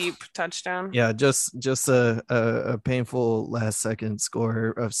shenanigans. No deep touchdown. Yeah, just a painful last second score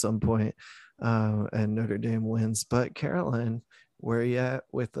of some point, and Notre Dame wins. But Caroline, where are you at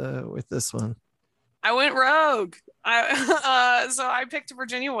with this one? I went rogue. So I picked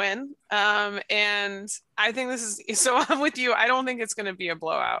Virginia win. And I think so I'm with you. I don't think it's going to be a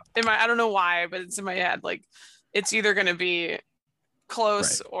blowout. I don't know why, but it's in my head. Like it's either going to be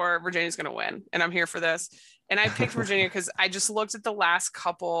close or Virginia's going to win. And I'm here for this. And I picked Virginia because I just looked at the last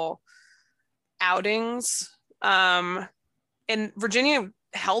couple outings. And Virginia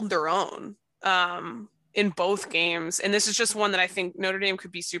held their own. In both games. And this is just one that I think Notre Dame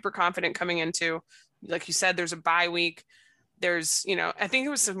could be super confident coming into. Like you said, there's a bye week. There's, I think it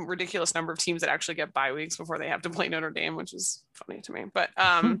was some ridiculous number of teams that actually get bye weeks before they have to play Notre Dame, which is funny to me. But,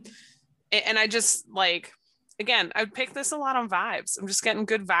 and I just again, I would pick this a lot on vibes. I'm just getting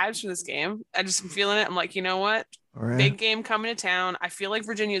good vibes from this game. I just am feeling it. I'm like, you know what? Right. Big game coming to town. I feel like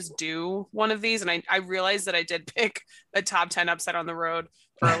Virginia's due one of these. And I realized that I did pick a top 10 upset on the road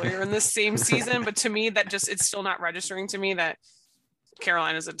earlier in this same season. But to me, it's still not registering to me that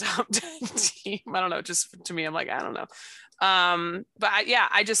Carolina's a top 10 team. I don't know. Just to me, I'm like, I don't know. But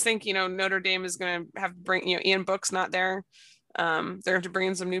I just think, Notre Dame is going to have to bring, Ian Book's not there. They're going to have to bring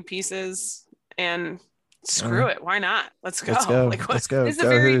in some new pieces and screw it. Why not? Let's go. Let's go. This is a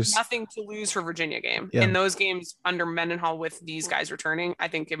very nothing to lose for Virginia game. Yeah. In those games under Mendenhall with these guys returning, I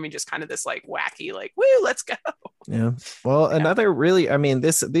think give me just kind of this wacky, woo, let's go. Yeah. Well, another really,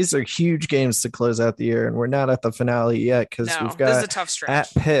 these are huge games to close out the year, and we're not at the finale yet because we've got this is a tough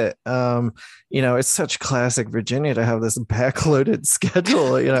stretch. At Pitt. It's such classic Virginia to have this backloaded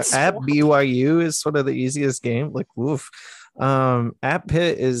schedule. At BYU is sort of the easiest game. Woof. At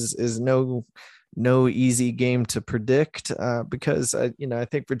Pitt is no easy game to predict because I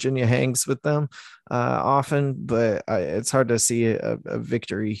think Virginia hangs with them often, but it's hard to see a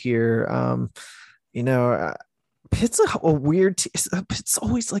victory here. Pitt's a weird Pitt's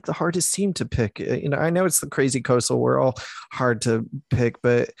always the hardest team to pick. I know it's the crazy coastal, we're all hard to pick,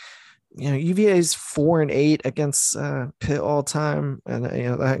 but UVA is 4-8 against Pitt all time, and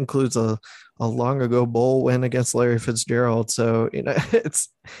that includes a long ago bowl win against Larry Fitzgerald. So it's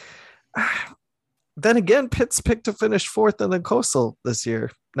then again, Pitt's picked to finish 4th in the Coastal this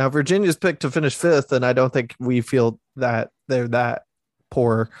year. Now Virginia's picked to finish 5th, and I don't think we feel that they're that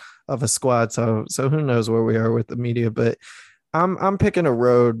poor of a squad. So who knows where we are with the media? But I'm picking a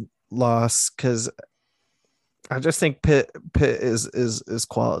road loss because I just think Pitt is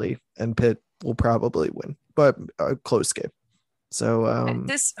quality, and Pitt will probably win, but a close game. So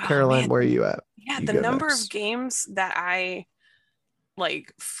Caroline, where are you at? Yeah, the number of games that I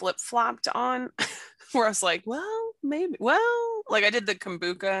flip-flopped on where I was like, well, maybe, well, I did the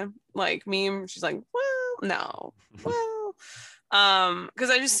Kombuka meme. She's like, well, no, well,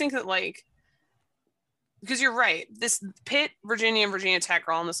 because I just think that because you're right, this Pitt, Virginia, and Virginia Tech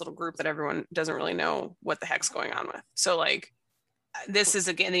are all in this little group that everyone doesn't really know what the heck's going on with. So this is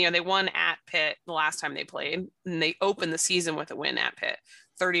again, they won at Pitt the last time they played, and they opened the season with a win at Pitt,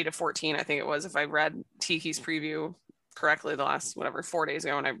 30-14, I think it was, if I read Tiki's preview correctly the last 4 days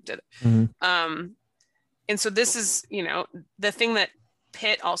ago when I did it. Mm-hmm. And so this is the thing that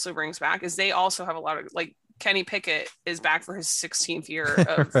Pitt also brings back is they also have a lot of Kenny Pickett is back for his 16th year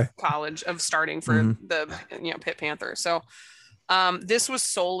of college of starting for the Pitt Panthers. So this was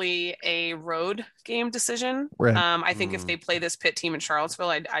solely a road game decision. Right. I think if they play this Pitt team in Charlottesville,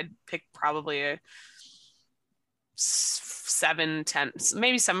 I'd pick probably a 7-10,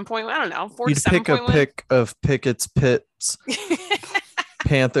 maybe 7 point. I don't know. 4 to 7 point. You'd pick a pick of Pickett's Pitt's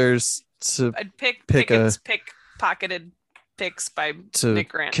Panthers to I'd pick Pickett's pick-pocketed picks by Nick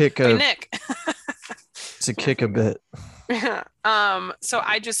Grant. Kick a bit. So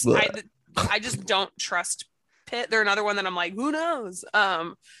I just don't trust Pitt. They're another one that I'm like, who knows?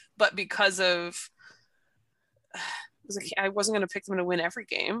 But because of I wasn't going to pick them to win every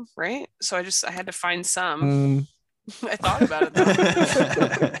game, right? So I had to find some. I thought about it though.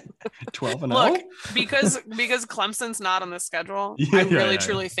 12-0. Look, because Clemson's not on the schedule, I really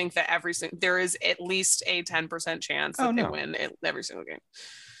truly think that there is at least a 10% chance that they win every single game.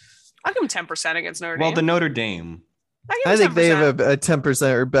 I'll give them 10% against Notre Dame. Well, the Notre Dame I think they have a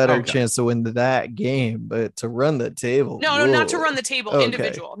 10% or better chance to win that game, but to run the table. No, not to run the table,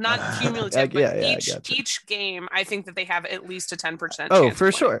 individual, not cumulative. Each game, I think that they have at least a 10% chance.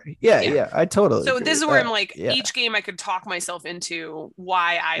 For sure. Yeah, I totally So agree. This is where I'm like, each game I could talk myself into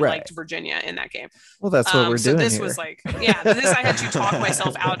why I liked Virginia in that game. Well, that's what we're doing. So this here. was like, this I had to talk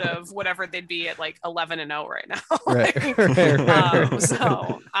myself out of whatever they'd be at like 11-0 right now. Right.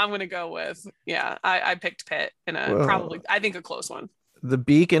 So I'm going to go with, I picked Pitt in I think a close one. The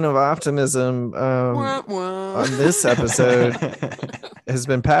beacon of optimism on this episode has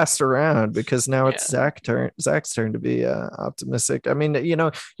been passed around because now it's Zach's turn to be optimistic. I mean, you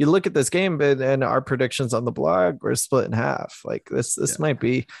look at this game and our predictions on the blog were split in half. Like this might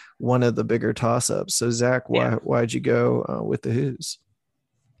be one of the bigger toss-ups. So Zach, why'd you go with the Hoos?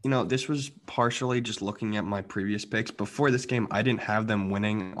 This was partially just looking at my previous picks. Before this game, I didn't have them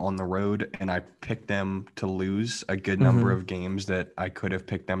winning on the road, and I picked them to lose a good number of games that I could have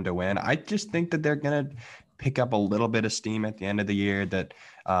picked them to win. I just think that they're going to pick up a little bit of steam at the end of the year, that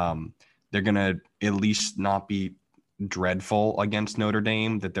they're going to at least not be dreadful against Notre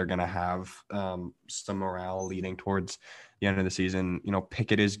Dame, that they're going to have some morale leading towards the end of the season.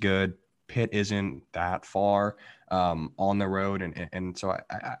 Pickett is good. Pitt isn't that far on the road, and so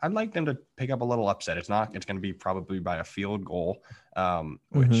I'd like them to pick up a little upset. It's going to be probably by a field goal, I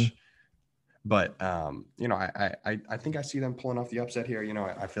think I see them pulling off the upset here.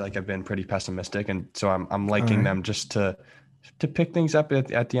 I feel like I've been pretty pessimistic, and so I'm liking them just to pick things up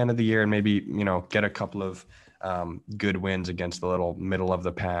at the end of the year and maybe get a couple of good wins against the little middle of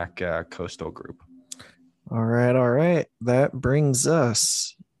the pack Coastal group. All right. That brings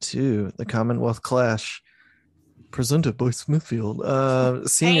us to the Commonwealth Clash, presented by Smithfield.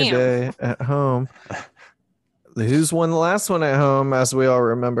 Senior day at home. The Hoos won the last one at home, as we all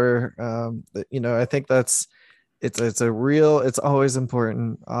remember. I think it's always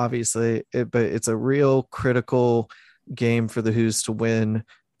important, obviously, but it's a real critical game for the Hoos to win,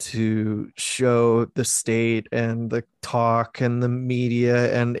 to show the state and the talk and the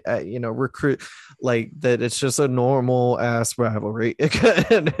media and recruit like that it's just a normal ass rivalry.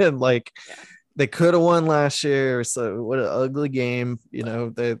 and like they could have won last year, so what an ugly game.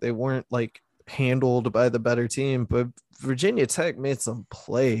 They weren't like handled by the better team, but Virginia Tech made some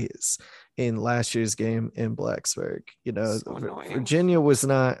plays in last year's game in Blacksburg. Virginia was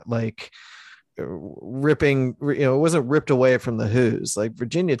not like ripping, it wasn't ripped away from the Hoos. Like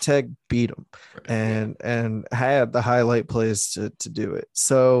Virginia Tech beat them and had the highlight plays to do it.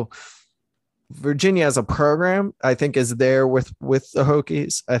 So Virginia as a program, I think, is there with the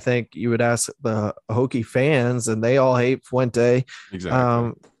Hokies. I think you would ask the Hokie fans, and they all hate Fuente.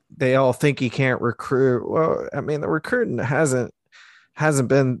 Exactly. They all think he can't recruit. Well, I mean, the recruiting hasn't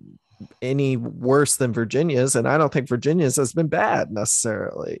been any worse than Virginia's, and I don't think Virginia's has been bad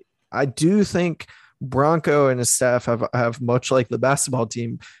necessarily. I do think Bronco and his staff have much like the basketball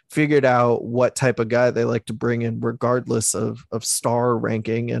team figured out what type of guy they like to bring in, regardless of star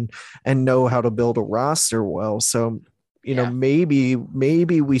ranking, and know how to build a roster well. So, maybe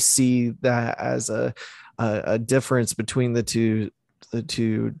we see that as a difference between the two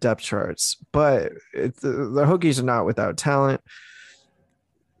depth charts, but the Hokies are not without talent.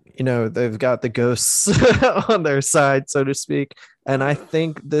 They've got the ghosts on their side, so to speak. And I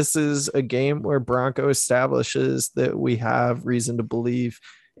think this is a game where Bronco establishes that we have reason to believe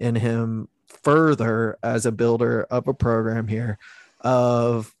in him further as a builder of a program here,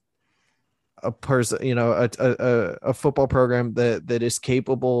 of a person, a football program that is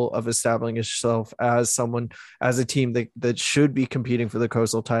capable of establishing itself as a team that should be competing for the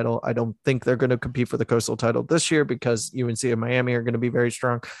Coastal title. I don't think they're going to compete for the Coastal title this year because UNC and Miami are going to be very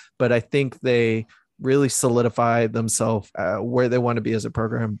strong, but I think they really solidify themselves where they want to be as a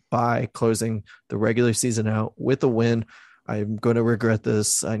program by closing the regular season out with a win. I'm going to regret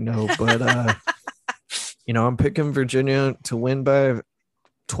this, I know, but I'm picking Virginia to win by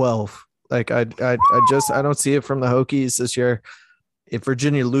 12. Like I don't see it from the Hokies this year. If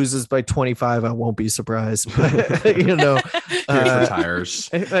Virginia loses by 25, I won't be surprised. But, retires.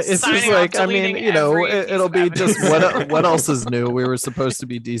 It's just like, I mean, it'll be just what else is new? We were supposed to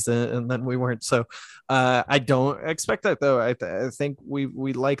be decent, and then we weren't. So I don't expect that, though. I think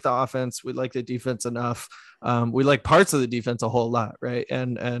we like the offense. We like the defense enough. We like parts of the defense a whole lot, right?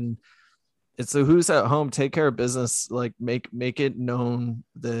 And it's the Hoos at home. Take care of business. Like make it known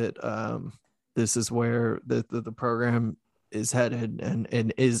that this is where the program is headed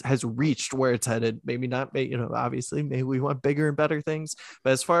and has reached where it's headed. Maybe not, obviously maybe we want bigger and better things,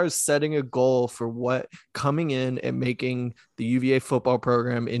 but as far as setting a goal for what coming in and making the UVA football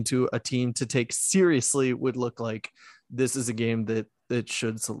program into a team to take seriously would look like, this is a game that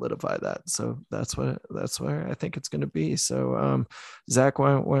should solidify that. So that's where I think it's going to be. So Zach,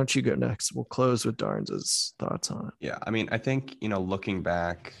 why don't you go next? We'll close with Darnes's thoughts on it. Yeah, I mean, I think, looking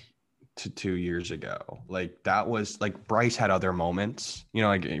back to 2 years ago, like that was like Bryce had other moments,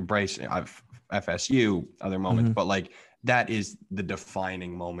 like Bryce, I've FSU, other moments, but like that is the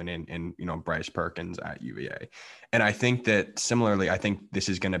defining moment in Bryce Perkins at UVA. And I think that similarly, I think this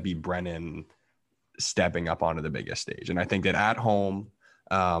is going to be Brennan stepping up onto the biggest stage. And I think that at home,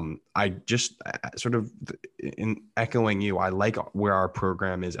 I just sort of, in echoing you, I like where our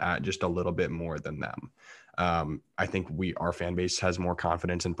program is at just a little bit more than them. I think our fan base has more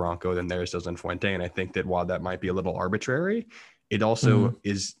confidence in Bronco than theirs does in Fuente. And I think that while that might be a little arbitrary, it also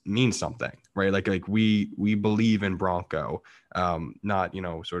means something, right? Like we believe in Bronco, not,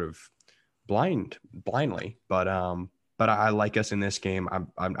 sort of blindly, but I like us in this game.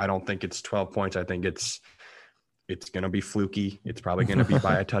 I don't think it's 12 points. I think it's going to be fluky. It's probably going to be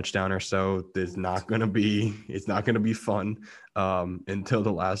by a touchdown or so. It's not going to be fun until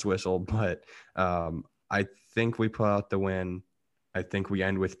the last whistle, but I think we pull out the win. I think we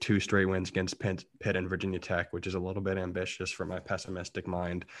end with 2 straight wins against Pitt and Virginia Tech, which is a little bit ambitious for my pessimistic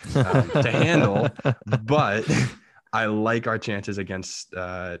mind to handle, but I like our chances against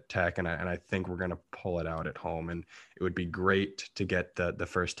Tech, and I think we're going to pull it out at home. And it would be great to get the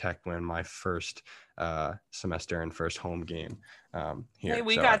first Tech win, my first semester and first home game here. Hey,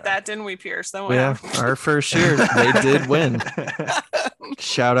 we got that, didn't we, Pierce? Yeah, our first year they did win.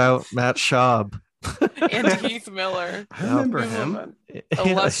 Shout out Matt Schaub. And Heath Miller. I remember him.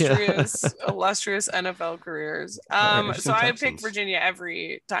 Illustrious NFL careers. So I pick Virginia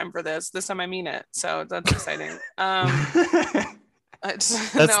every time for this. This time I mean it. So that's exciting.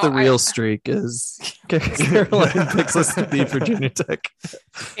 That's the real streak is Carolina picks us to beat Virginia Tech.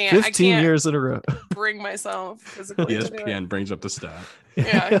 15 years in a row. Bring myself physically. ESPN brings up the stat.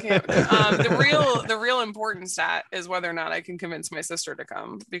 Yeah, I can't. The real important stat is whether or not I can convince my sister to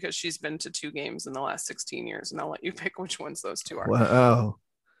come, because she's been to 2 games in the last 16 years, and I'll let you pick which ones those 2 are. Wow,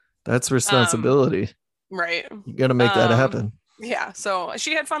 that's responsibility. Right. You got to make that happen. Yeah. So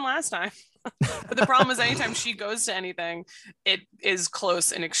she had fun last time. But the problem is, anytime she goes to anything, it is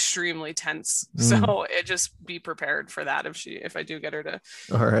close and extremely tense. So just be prepared for that if I do get her to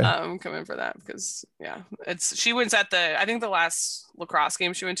come in for that, because she wins at I think the last lacrosse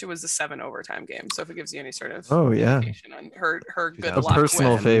game she went to was the 7 overtime game. So if it gives you any sort of indication on her good luck,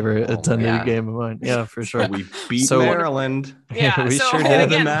 personal favorite attended game of mine. Yeah, for sure. We beat Maryland. Yeah, we so sure did.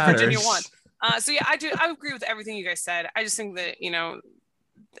 Again, Virginia won. So yeah, I agree with everything you guys said. I just think that I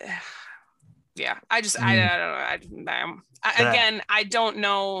don't know. I don't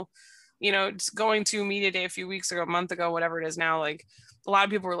know, going to media day a month ago, whatever it is now, like a lot of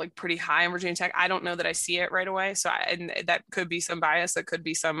people were like pretty high on Virginia Tech. I don't know that I see it right away. So and that could be some bias. That could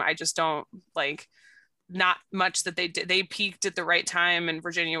be I just don't like, not much that they did. They peaked at the right time, and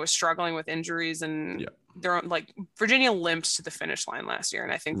Virginia was struggling with injuries, and they're like, Virginia limped to the finish line last year.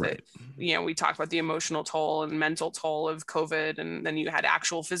 And I think that, we talked about the emotional toll and mental toll of COVID, and then you had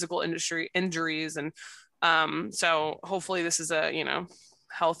actual physical injuries. And so hopefully this is a,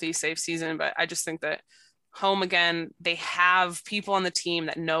 healthy, safe season. But I just think that home again, they have people on the team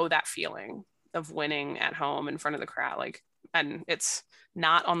that know that feeling of winning at home in front of the crowd. And it's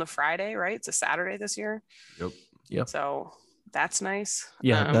not on the Friday, right? It's a Saturday this year. Yep. So that's nice.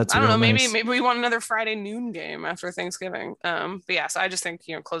 Yeah, that's I don't know. Nice. Maybe we want another Friday noon game after Thanksgiving. But yeah, so I just think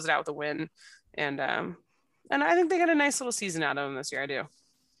close it out with a win, and I think they got a nice little season out of them this year. I do.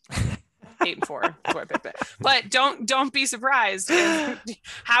 8-4 is what I picked it. But don't be surprised.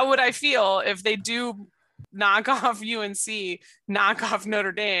 How would I feel if they do knock off UNC, knock off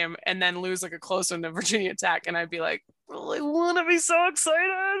Notre Dame, and then lose like a close one to Virginia Tech? And I'd be like, well, I want to be so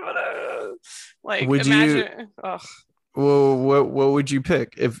excited, but would imagine. Well, what would you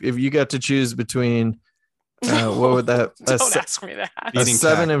pick if you got to choose between what would that don't ask me that. A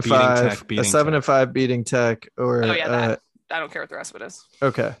 7-5 beating Tech, or I don't care what the rest of it is.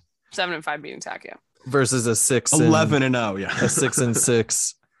 Okay. 7-5 beating Tech, yeah. Versus a 11-0, yeah. A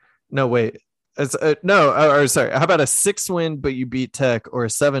 6-6. No, wait. Sorry. How about a 6-win but you beat Tech, or a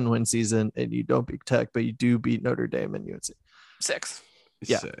 7-win season and you don't beat Tech but you do beat Notre Dame and UNC? 6.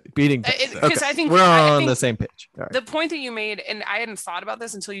 Yeah, beating because I think we're on the same page. Right. The point that you made, and I hadn't thought about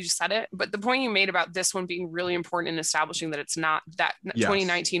this until you just said it, but the point you made about this one being really important in establishing that it's not that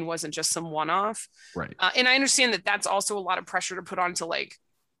 2019 wasn't just some one-off, right? And I understand that that's also a lot of pressure to put onto like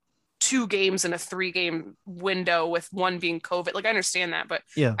 2 games in a 3-game window with one being COVID. Like I understand that, but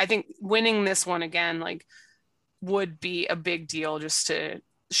yeah, I think winning this one again like would be a big deal just to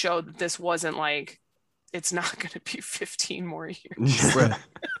show that this wasn't like it's not going to be 15 more years. Right.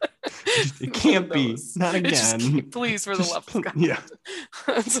 It can't be. Not again. Please, for the love of God. Yeah.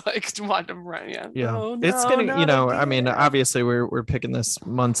 It's like want them right. Yeah. No, it's gonna. You know, I mean, obviously, we're picking this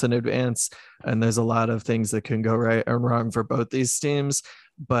months in advance, and there's a lot of things that can go right and wrong for both these teams.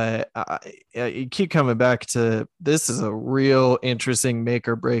 But you keep coming back to this is a real interesting make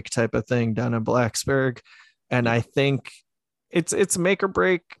or break type of thing down in Blacksburg, and I think it's make or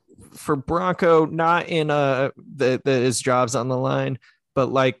break for Bronco, not in that his job's on the line,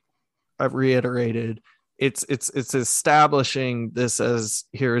 but like I've reiterated, it's establishing this as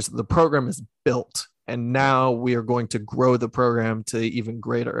here's the program is built, and now we are going to grow the program to even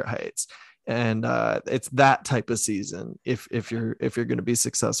greater heights. And it's that type of season if you're going to be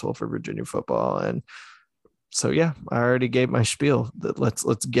successful for Virginia football. And so I already gave my spiel that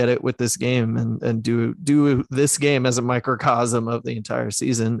let's get it with this game and do this game as a microcosm of the entire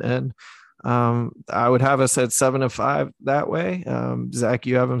season. And I would have us at 7-5 that way. Zach,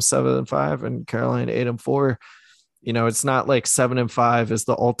 you have them 7-5 and Caroline 8-4. You know, it's not like 7-5 is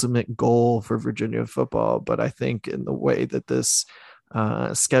the ultimate goal for Virginia football, but I think in the way that this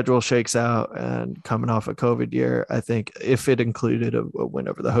schedule shakes out and coming off a COVID year, I think if it included a win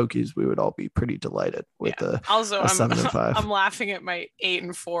over the Hokies, we would all be pretty delighted with the also 7-5. I'm laughing at my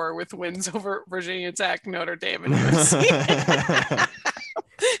 8-4 with wins over Virginia Tech, Notre Dame, and USC.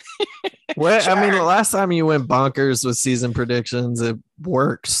 Well, sure. I mean, the last time you went bonkers with season predictions, it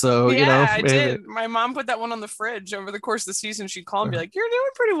worked. So, I did. My mom put that one on the fridge over the course of the season. She'd call and be like, "You're doing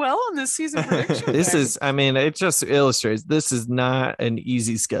pretty well on this season prediction." It just illustrates this is not an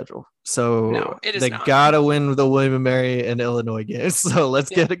easy schedule. So no, it is they gotta win the William & Mary and Illinois games. So let's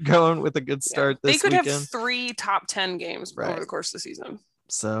get it going with a good start this weekend. They could have 3 top 10 games over the course of the season.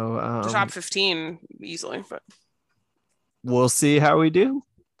 So top 15 easily, but we'll see how we do.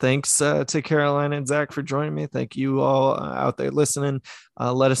 Thanks to Caroline and Zach for joining me. Thank you all out there listening.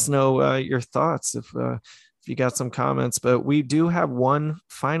 Let us know your thoughts if you got some comments. But we do have one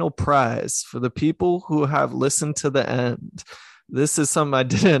final prize for the people who have listened to the end. This is something I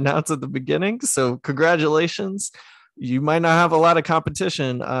didn't announce at the beginning, so congratulations. You might not have a lot of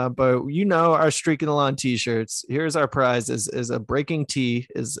competition, but our Streaking Along t-shirts. Here's our prize: is a Breaking Tea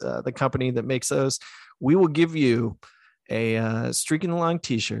is the company that makes those. We will give you a Streaking Along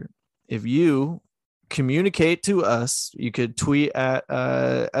t-shirt if you communicate to us. You could tweet at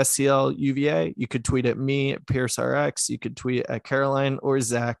SCL UVA, you could tweet at me at PierceRX, you could tweet at Caroline or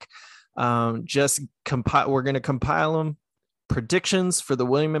Zach. We're going to compile them. Predictions for the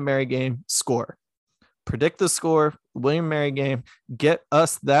William & Mary game. Score, predict the score, William & Mary game. Get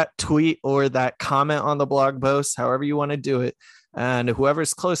us that tweet or that comment on the blog post, however you want to do it. And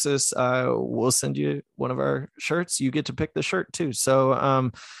whoever's closest, we'll send you one of our shirts. You get to pick the shirt too.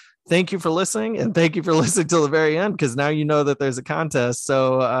 So thank you for listening, and thank you for listening till the very end, because now you know that there's a contest.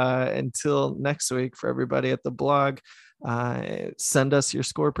 So until next week, for everybody at the blog, send us your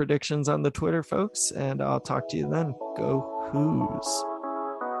score predictions on the Twitter, folks, and I'll talk to you then. Go Hoos.